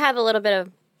grace. You have a little bit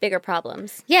of bigger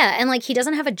problems. Yeah, and like he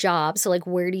doesn't have a job, so like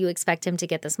where do you expect him to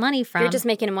get this money from? You're just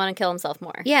making him want to kill himself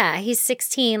more. Yeah, he's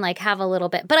 16, like have a little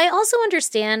bit. But I also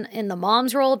understand in the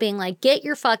mom's role being like, get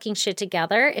your fucking shit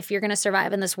together. If you're going to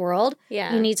survive in this world,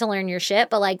 you need to learn your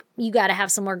shit. But like you got to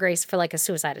have some more grace for like a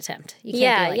suicide attempt. You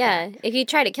can't be like that. If you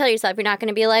try to kill yourself, you're not going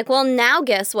to be like, well, now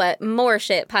guess what? More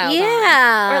shit piled on.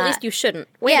 Or at least you shouldn't.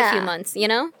 Wait a few months, you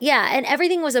know? Yeah, and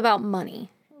everything was about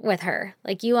money with her.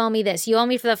 Like, you owe me this. You owe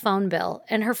me for the phone bill.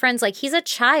 And her friend's like, he's a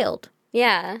child.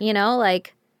 Yeah. You know,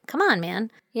 like, come on,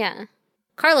 man. Yeah.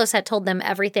 Carlos had told them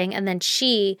everything, and then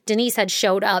Denise had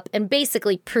showed up and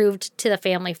basically proved to the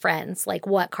family friends, like,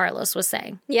 what Carlos was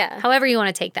saying. Yeah. However you want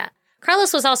to take that.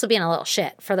 Carlos was also being a little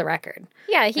shit, for the record.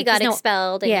 Yeah, he got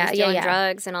expelled, and he's doing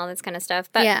drugs and all this kind of stuff.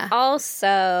 But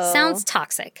also... Sounds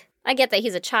toxic. I get that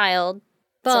he's a child,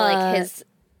 but... So, like, his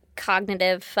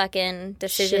cognitive fucking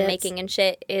decision-making and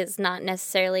shit is not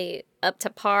necessarily up to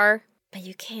par. But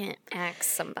you can't axe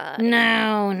somebody.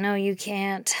 No, you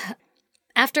can't.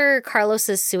 After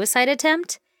Carlos's suicide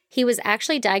attempt, he was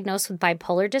actually diagnosed with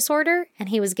bipolar disorder, and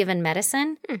he was given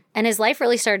medicine, and his life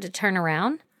really started to turn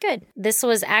around. Good. This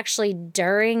was actually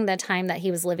during the time that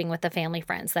he was living with the family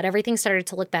friends that everything started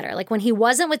to look better. Like when he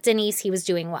wasn't with Denise, he was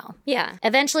doing well. Yeah.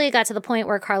 Eventually, it got to the point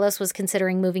where Carlos was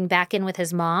considering moving back in with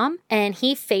his mom, and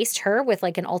he faced her with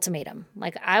like an ultimatum.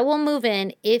 Like, I will move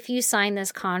in if you sign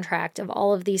this contract of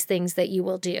all of these things that you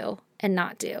will do and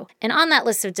not do. And on that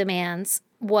list of demands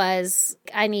was,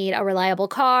 I need a reliable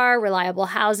car, reliable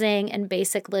housing, and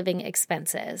basic living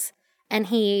expenses. And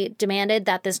he demanded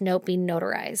that this note be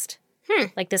notarized.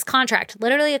 Like this contract,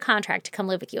 literally a contract to come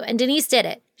live with you. And Denise did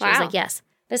it. She was like, yes.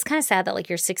 But it's kind of sad that like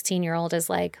your 16-year-old is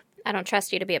like, I don't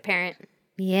trust you to be a parent.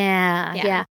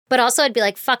 Yeah. But also I'd be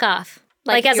like, fuck off.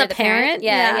 Like as a parent?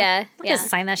 Yeah. I just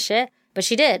sign that shit. But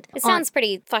she did. It sounds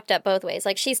pretty fucked up both ways.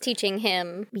 Like she's teaching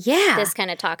him this kind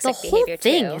of toxic behavior too.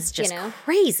 The whole thing is just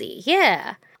crazy.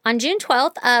 Yeah. On June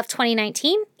 12th of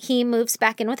 2019, he moves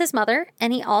back in with his mother,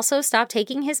 and he also stopped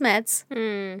taking his meds.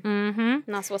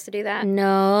 Not supposed to do that.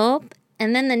 Nope.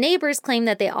 And then the neighbors claim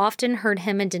that they often heard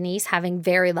him and Denise having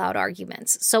very loud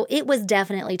arguments. So it was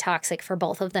definitely toxic for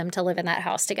both of them to live in that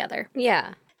house together.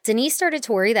 Yeah. Denise started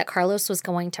to worry that Carlos was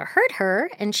going to hurt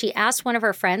her, and she asked one of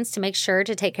her friends to make sure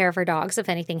to take care of her dogs if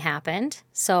anything happened.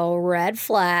 So red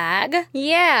flag.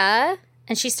 Yeah.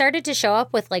 And she started to show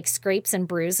up with like scrapes and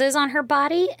bruises on her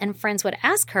body, and friends would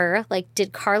ask her, like,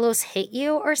 did Carlos hit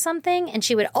you or something? And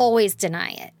she would always deny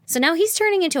it. So now he's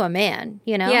turning into a man,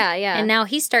 you know? Yeah. And now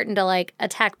he's starting to like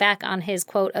attack back on his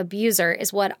quote abuser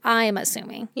is what I'm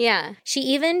assuming. Yeah. She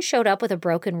even showed up with a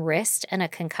broken wrist and a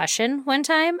concussion one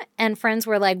time, and friends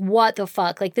were like, what the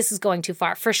fuck? Like, this is going too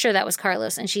far. For sure that was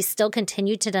Carlos. And she still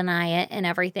continued to deny it and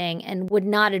everything and would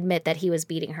not admit that he was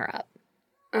beating her up.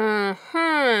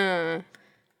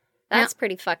 That's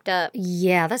pretty fucked up.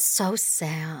 Yeah, that's so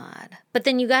sad. But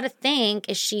then you got to think,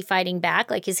 is she fighting back?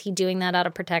 Like, is he doing that out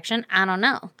of protection? I don't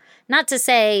know. Not to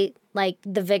say, like,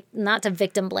 not to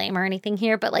victim blame or anything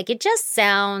here, but, like, it just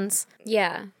sounds...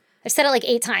 Yeah. I've said it like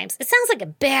 8 times. It sounds like a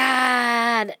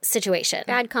bad situation.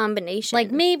 Bad combination. Like,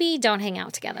 maybe don't hang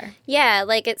out together. Yeah,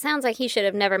 like, it sounds like he should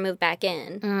have never moved back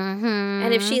in.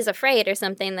 And if she's afraid or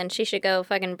something, then she should go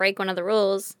fucking break one of the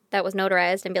rules that was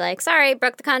notarized and be like, sorry,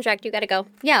 broke the contract, you gotta go.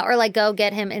 Yeah, or, like, go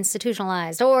get him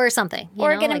institutionalized or something.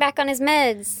 Or get him back on his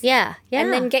meds. Yeah.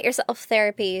 And then get yourself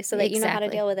therapy so that you know how to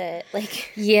deal with it.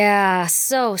 Like, yeah,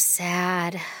 so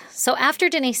sad. So after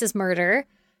Denise's murder...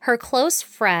 Her close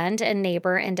friend and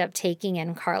neighbor ended up taking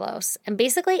in Carlos. And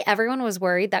basically everyone was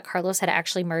worried that Carlos had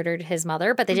actually murdered his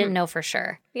mother, but they didn't know for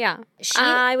sure. Yeah.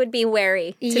 I would be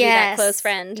wary to be that close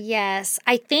friend. Yes.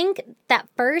 I think that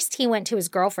first he went to his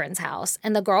girlfriend's house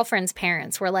and the girlfriend's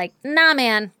parents were like, nah,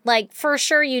 man, like for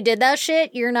sure you did that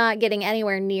shit. You're not getting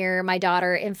anywhere near my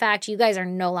daughter. In fact, you guys are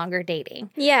no longer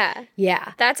dating. Yeah.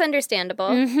 Yeah. That's understandable.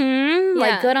 Mm-hmm. Yeah.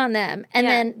 Like good on them. And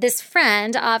then this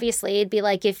friend, obviously, it'd be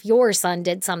like if your son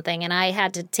did something and I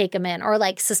had to take him in or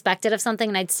like suspected of something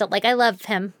and I'd still like, I love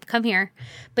him. Come here.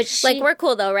 But she, like we're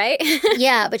cool though, right?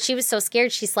 yeah, but she was so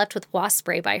scared she slept with wasp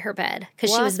spray by her bed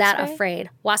because she was that afraid.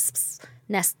 Wasps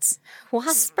nests.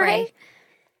 Wasp spray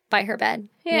by her bed.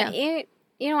 Yeah.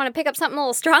 You don't want to pick up something a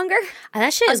little stronger?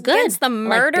 That shit is good. Against the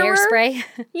murderer? Like bear spray.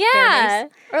 Yeah.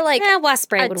 Or like wasp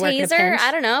spray would work in a taser. pinch.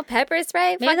 I don't know. Pepper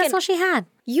spray. Maybe that's all she had.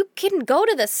 You can go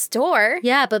to the store.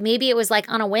 Yeah, but maybe it was like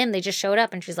on a whim. They just showed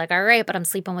up and she's like, all right, but I'm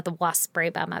sleeping with the wasp spray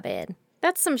by my bed.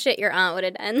 That's some shit your aunt would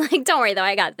have done. Like, don't worry though,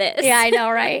 I got this. Yeah, I know,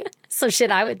 right? Some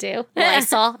shit I would do.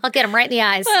 Lysol. I'll get him right in the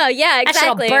eyes. Oh, yeah,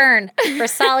 exactly. That shit'll burn for a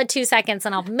solid 2 seconds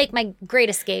and I'll make my great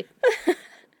escape.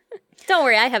 Don't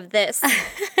worry, I have this.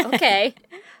 Okay.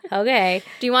 Okay.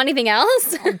 Do you want anything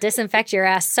else? I'll disinfect your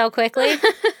ass so quickly.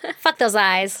 Fuck those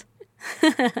eyes.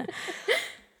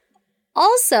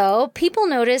 Also, people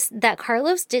noticed that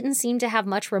Carlos didn't seem to have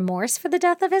much remorse for the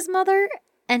death of his mother,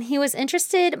 and he was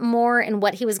interested more in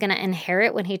what he was going to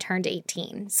inherit when he turned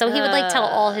 18. So he would like tell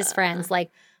all his friends,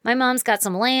 like, my mom's got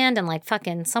some land and like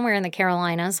fucking somewhere in the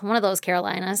Carolinas, one of those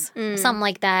Carolinas, something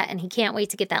like that, and he can't wait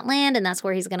to get that land, and that's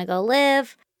where he's going to go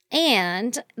live.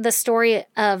 And the story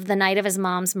of the night of his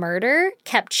mom's murder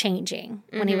kept changing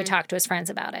when he would talk to his friends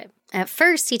about it. At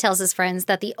first, he tells his friends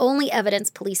that the only evidence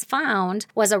police found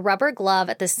was a rubber glove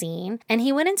at the scene. And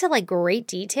he went into like great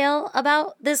detail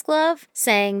about this glove,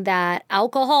 saying that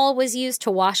alcohol was used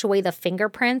to wash away the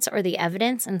fingerprints or the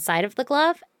evidence inside of the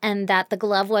glove, and that the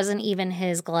glove wasn't even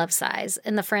his glove size.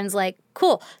 And the friend's like,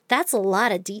 cool, that's a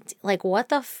lot of detail. Like, what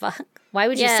the fuck? Why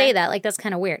would you say that? Like, that's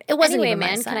kind of weird. It wasn't even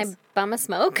my size. Can I bum a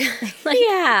smoke? Like,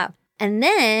 yeah. And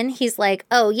then he's like,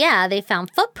 oh, yeah, they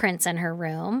found footprints in her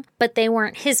room, but they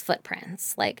weren't his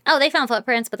footprints. Like, oh, they found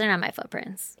footprints, but they're not my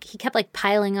footprints. He kept like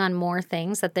piling on more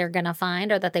things that they're going to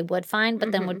find or that they would find,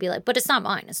 but then would be like, but it's not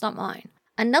mine. It's not mine.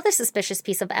 Another suspicious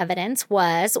piece of evidence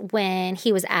was when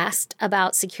he was asked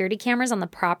about security cameras on the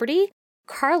property.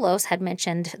 Carlos had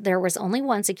mentioned there was only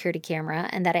one security camera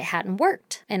and that it hadn't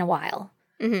worked in a while.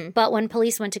 But when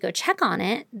police went to go check on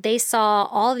it, they saw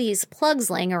all these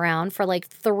plugs laying around for like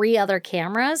 3 other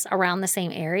cameras around the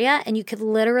same area. And you could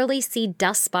literally see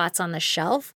dust spots on the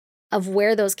shelf of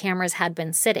where those cameras had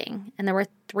been sitting. And there were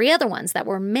 3 other ones that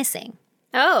were missing.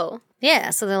 Oh.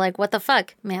 Yeah. So they're like, what the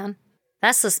fuck, man?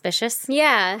 That's suspicious.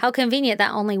 Yeah. How convenient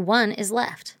that only one is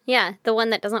left. Yeah. The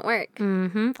one that doesn't work.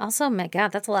 Also, my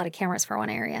God, that's a lot of cameras for one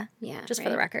area. Yeah. Just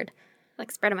for the record. Like,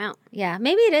 spread them out. Yeah,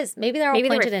 maybe it is. Maybe they're all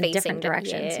pointed in different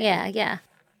directions. Yeah.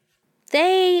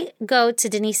 They go to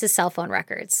Denise's cell phone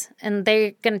records, and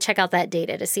they're going to check out that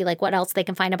data to see, like, what else they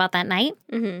can find about that night.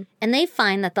 And they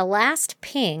find that the last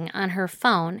ping on her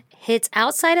phone hits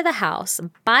outside of the house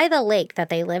by the lake that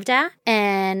they lived at,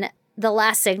 and the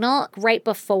last signal right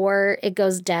before it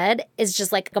goes dead is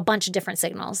just like a bunch of different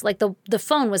signals. Like the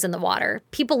phone was in the water.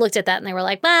 People looked at that and they were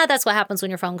like, that's what happens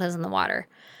when your phone goes in the water.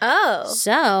 Oh.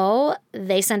 So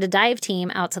they send a dive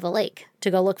team out to the lake to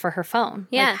go look for her phone.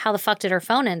 Yeah. Like, how the fuck did her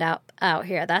phone end up out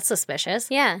here? That's suspicious.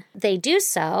 Yeah. They do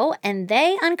so, and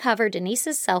they uncover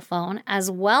Denise's cell phone as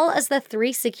well as the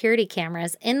 3 security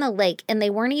cameras in the lake, and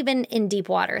they weren't even in deep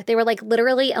water. They were like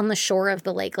literally on the shore of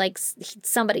the lake. Like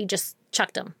somebody just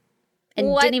chucked them.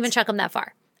 And didn't even chuck them that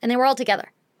far. And they were all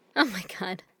together. Oh, my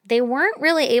God. They weren't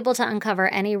really able to uncover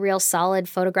any real solid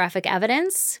photographic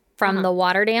evidence from the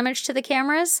water damage to the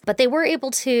cameras, but they were able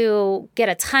to get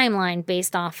a timeline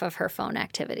based off of her phone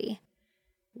activity.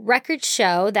 Records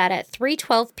show that at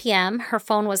 3:12 p.m., her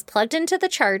phone was plugged into the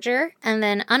charger and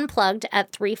then unplugged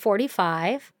at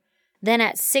 3:45. Then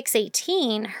at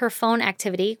 6:18, her phone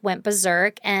activity went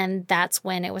berserk, and that's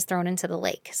when it was thrown into the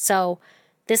lake. So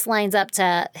this lines up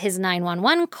to his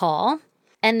 911 call,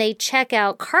 and they check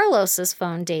out Carlos's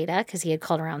phone data because he had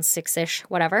called around 6-ish,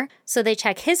 whatever. So they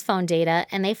check his phone data,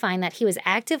 and they find that he was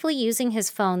actively using his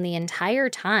phone the entire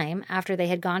time after they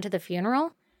had gone to the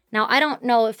funeral. Now, I don't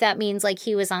know if that means like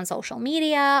he was on social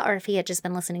media or if he had just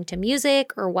been listening to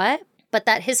music or what, but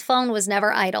that his phone was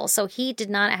never idle, so he did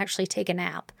not actually take a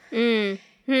nap.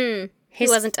 He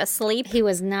wasn't asleep? He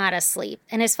was not asleep.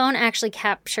 And his phone actually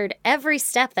captured every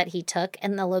step that he took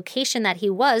and the location that he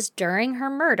was during her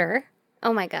murder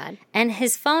Oh, my God. And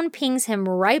his phone pings him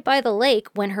right by the lake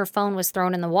when her phone was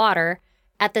thrown in the water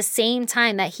at the same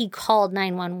time that he called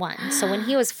 911. So when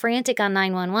he was frantic on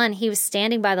 911, he was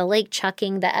standing by the lake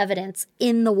chucking the evidence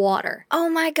in the water. Oh,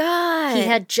 my God. He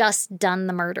had just done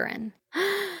the murdering.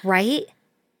 Right?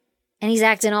 And he's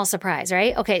acting all surprised,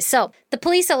 right? Okay, so the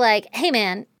police are like, hey,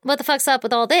 man, what the fuck's up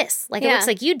with all this? Like, it looks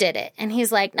like you did it. And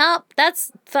he's like, nope,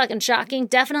 that's fucking shocking.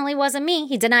 Definitely wasn't me.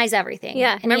 He denies everything.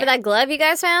 Yeah. And Remember that glove you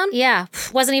guys found? Yeah.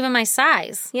 Wasn't even my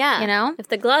size. Yeah. You know? If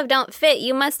the glove don't fit,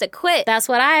 you must have quit. That's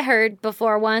what I heard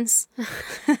before once.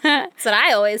 That's what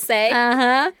I always say.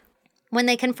 Uh-huh. When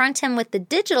they confront him with the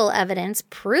digital evidence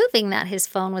proving that his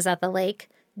phone was at the lake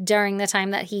during the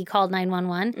time that he called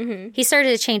 911, he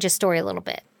started to change his story a little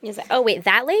bit. He's like, oh, wait,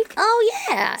 that lake? Oh,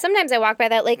 yeah. Sometimes I walk by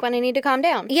that lake when I need to calm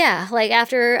down. Yeah, like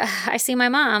after I see my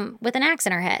mom with an axe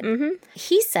in her head.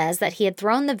 He says that he had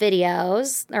thrown the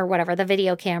videos, or whatever, the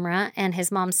video camera, and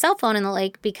his mom's cell phone in the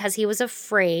lake because he was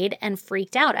afraid and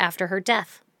freaked out after her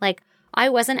death. Like, I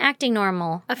wasn't acting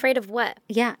normal. Afraid of what?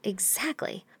 Yeah,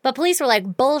 exactly. But police were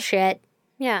like, bullshit.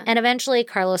 Yeah. And eventually,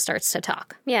 Carlos starts to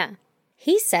talk. Yeah.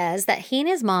 He says that he and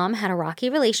his mom had a rocky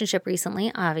relationship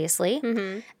recently,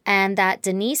 obviously, and that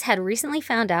Denise had recently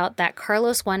found out that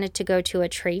Carlos wanted to go to a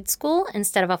trade school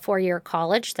instead of a 4-year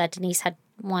college that Denise had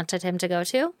wanted him to go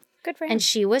to. Good for him. And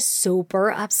she was super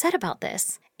upset about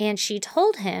this. And she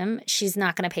told him she's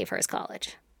not going to pay for his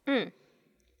college.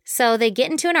 So they get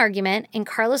into an argument, and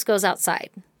Carlos goes outside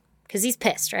because he's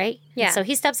pissed, right? Yeah. And so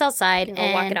he steps outside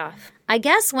and walk it off. I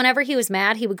guess whenever he was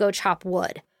mad, he would go chop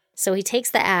wood. So he takes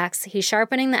the axe, he's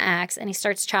sharpening the axe, and he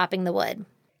starts chopping the wood.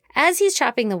 As he's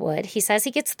chopping the wood, he says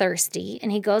he gets thirsty,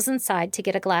 and he goes inside to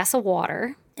get a glass of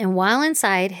water. And while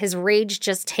inside, his rage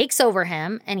just takes over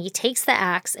him, and he takes the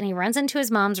axe, and he runs into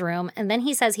his mom's room, and then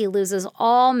he says he loses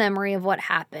all memory of what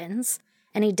happens,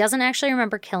 and he doesn't actually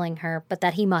remember killing her, but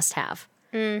that he must have.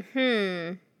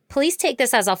 Police take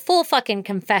this as a full fucking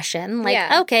confession.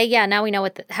 Like, okay, yeah, now we know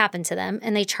what happened to them,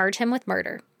 and they charge him with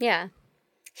murder. Yeah.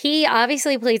 He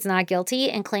obviously pleads not guilty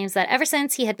and claims that ever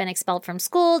since he had been expelled from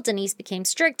school, Denise became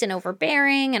strict and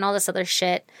overbearing and all this other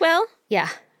shit. Well, yeah.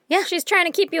 She's trying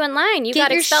to keep you in line. You Get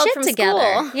got your expelled shit from together.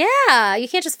 school. Yeah, you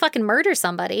can't just fucking murder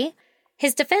somebody.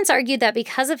 His defense argued that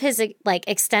because of his like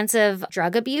extensive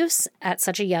drug abuse at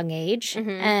such a young age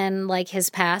and like his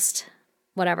past,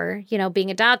 whatever, you know, being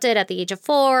adopted at the age of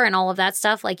 4 and all of that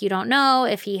stuff, like you don't know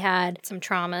if he had some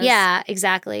traumas. Yeah,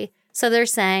 exactly. So they're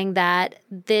saying that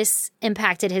this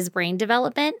impacted his brain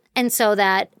development, and so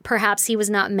that perhaps he was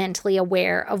not mentally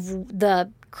aware of the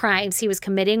crimes he was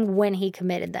committing when he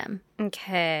committed them.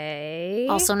 Okay.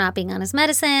 Also not being on his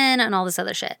medicine and all this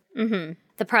other shit.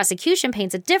 The prosecution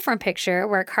paints a different picture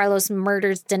where Carlos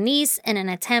murders Denise in an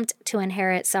attempt to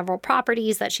inherit several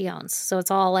properties that she owns. So it's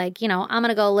all like, you know, I'm going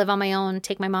to go live on my own,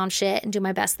 take my mom's shit, and do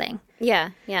my best thing.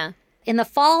 Yeah, yeah. In the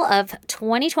fall of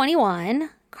 2021...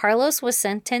 Carlos was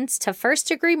sentenced to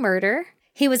first-degree murder.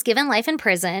 He was given life in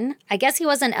prison. I guess he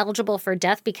wasn't eligible for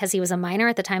death because he was a minor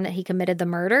at the time that he committed the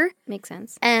murder. Makes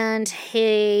sense. And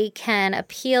he can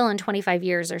appeal in 25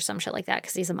 years or some shit like that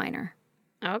because he's a minor.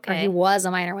 Okay. Or he was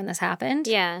a minor when this happened.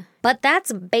 Yeah. But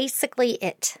that's basically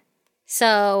it.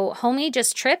 So homie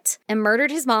just tripped and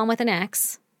murdered his mom with an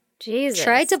axe. Jesus.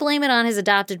 Tried to blame it on his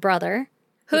adopted brother.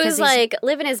 Who's like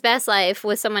living his best life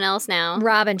with someone else now.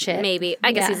 Robbing shit. Maybe.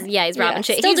 I guess he's robbing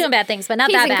shit. Still doing bad things, but not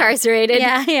that bad. He's incarcerated.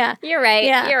 Yeah. You're right.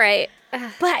 Yeah. You're right.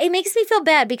 But it makes me feel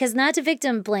bad because not to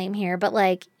victim blame here, but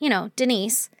like, you know,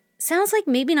 Denise sounds like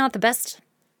maybe not the best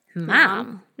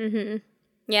mom.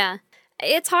 Yeah.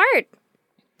 It's hard.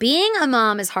 Being a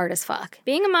mom is hard as fuck.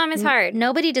 Being a mom is hard.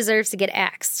 Nobody deserves to get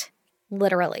axed.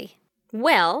 Literally.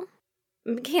 Well,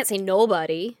 I can't say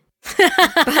nobody.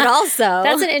 But also...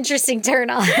 That's an interesting turn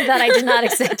on that I did not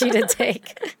expect you to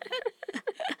take.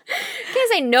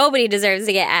 Can't say nobody deserves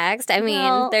to get axed. I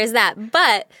mean, there's that.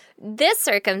 But this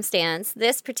circumstance,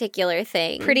 this particular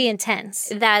thing... Pretty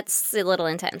intense. That's a little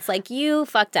intense. Like, you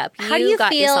fucked up. How do you got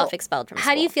feel, yourself expelled from school.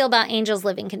 How do you feel about Angel's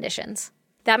living conditions?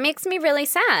 That makes me really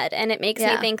sad. And it makes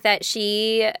me think that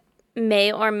she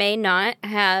may or may not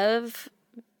have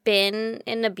been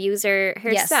an abuser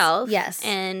herself. Yes.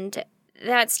 And...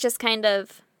 that's just kind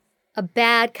of... a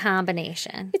bad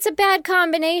combination. It's a bad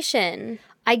combination.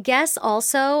 I guess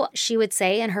also she would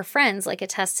say, and her friends like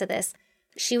attest to this,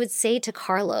 she would say to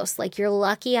Carlos, like, you're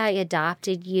lucky I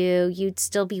adopted you. You'd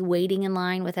still be waiting in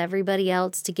line with everybody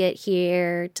else to get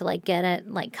here, to like get it,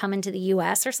 like come into the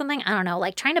U.S. or something. I don't know,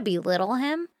 like trying to belittle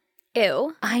him.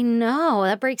 Ew. I know.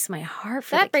 That breaks my heart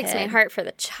for the kid. That breaks my heart for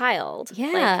the child.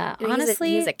 Yeah, like,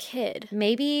 honestly. He's a kid.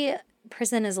 Maybe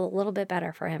prison is a little bit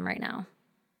better for him right now.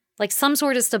 Like some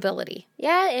sort of stability.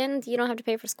 Yeah, and you don't have to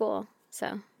pay for school.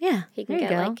 So Yeah, he can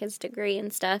get like his degree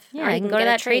and stuff. Yeah, he can go to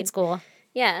that trade school.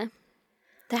 Yeah.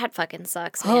 That fucking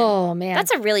sucks, man. Oh, man.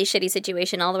 That's a really shitty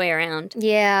situation all the way around.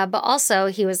 Yeah, but also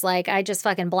he was like, I just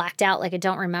fucking blacked out, like I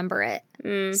don't remember it.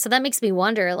 So that makes me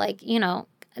wonder, like, you know,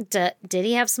 did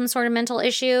he have some sort of mental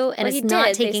issue and it's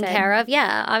not taken care of?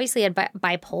 Yeah, obviously he had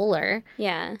bipolar.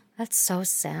 Yeah. That's so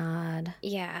sad.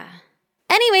 Yeah.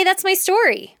 Anyway, that's my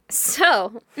story.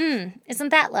 So. Isn't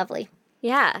that lovely?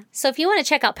 Yeah. So if you want to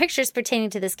check out pictures pertaining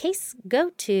to this case,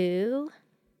 go to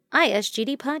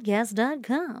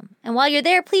isgdpodcast.com. And while you're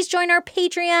there, please join our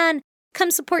Patreon. Come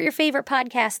support your favorite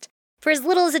podcast. For as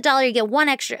little as $1, you get one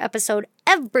extra episode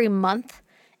every month.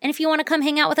 And if you want to come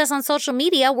hang out with us on social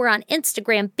media, we're on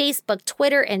Instagram, Facebook,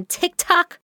 Twitter, and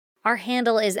TikTok. Our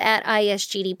handle is at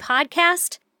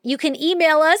isgdpodcast. You can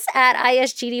email us at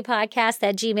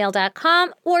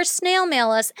isgdpodcast@gmail.com or snail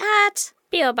mail us at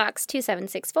P.O. Box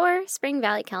 2764, Spring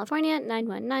Valley, California,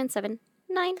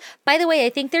 91979. By the way, I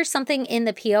think there's something in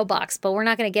the P.O. box, but we're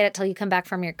not going to get it till you come back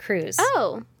from your cruise.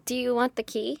 Oh, do you want the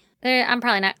key? I'm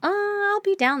probably not. Oh, I'll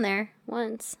be down there.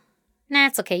 Once. Nah,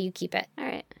 it's okay. You keep it. All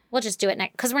right. We'll just do it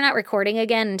next, because we're not recording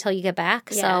again until you get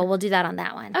back, so we'll do that on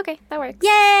that one. Okay, that works.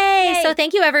 Yay! So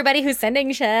thank you, everybody who's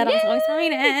sending shit. I'm so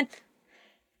excited.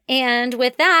 And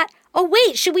with that, oh,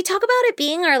 wait, should we talk about it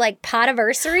being our, like,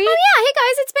 podiversary? Oh, yeah. Hey,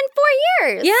 guys, it's been 4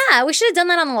 years. Yeah, we should have done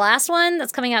that on the last one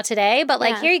that's coming out today, but,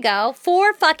 like, here you go.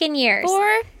 4 fucking years.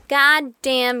 4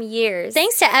 goddamn years.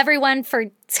 Thanks to everyone for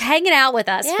hanging out with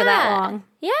us for that long.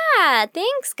 Yeah,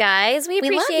 thanks, guys. We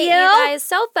appreciate love you you guys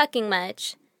so fucking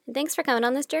much. And thanks for coming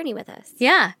on this journey with us.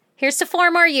 Yeah. Here's to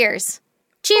 4 more years.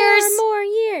 Cheers. 4 more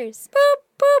years. Boop,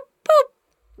 boop, boop.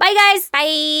 Bye, guys.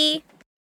 Bye.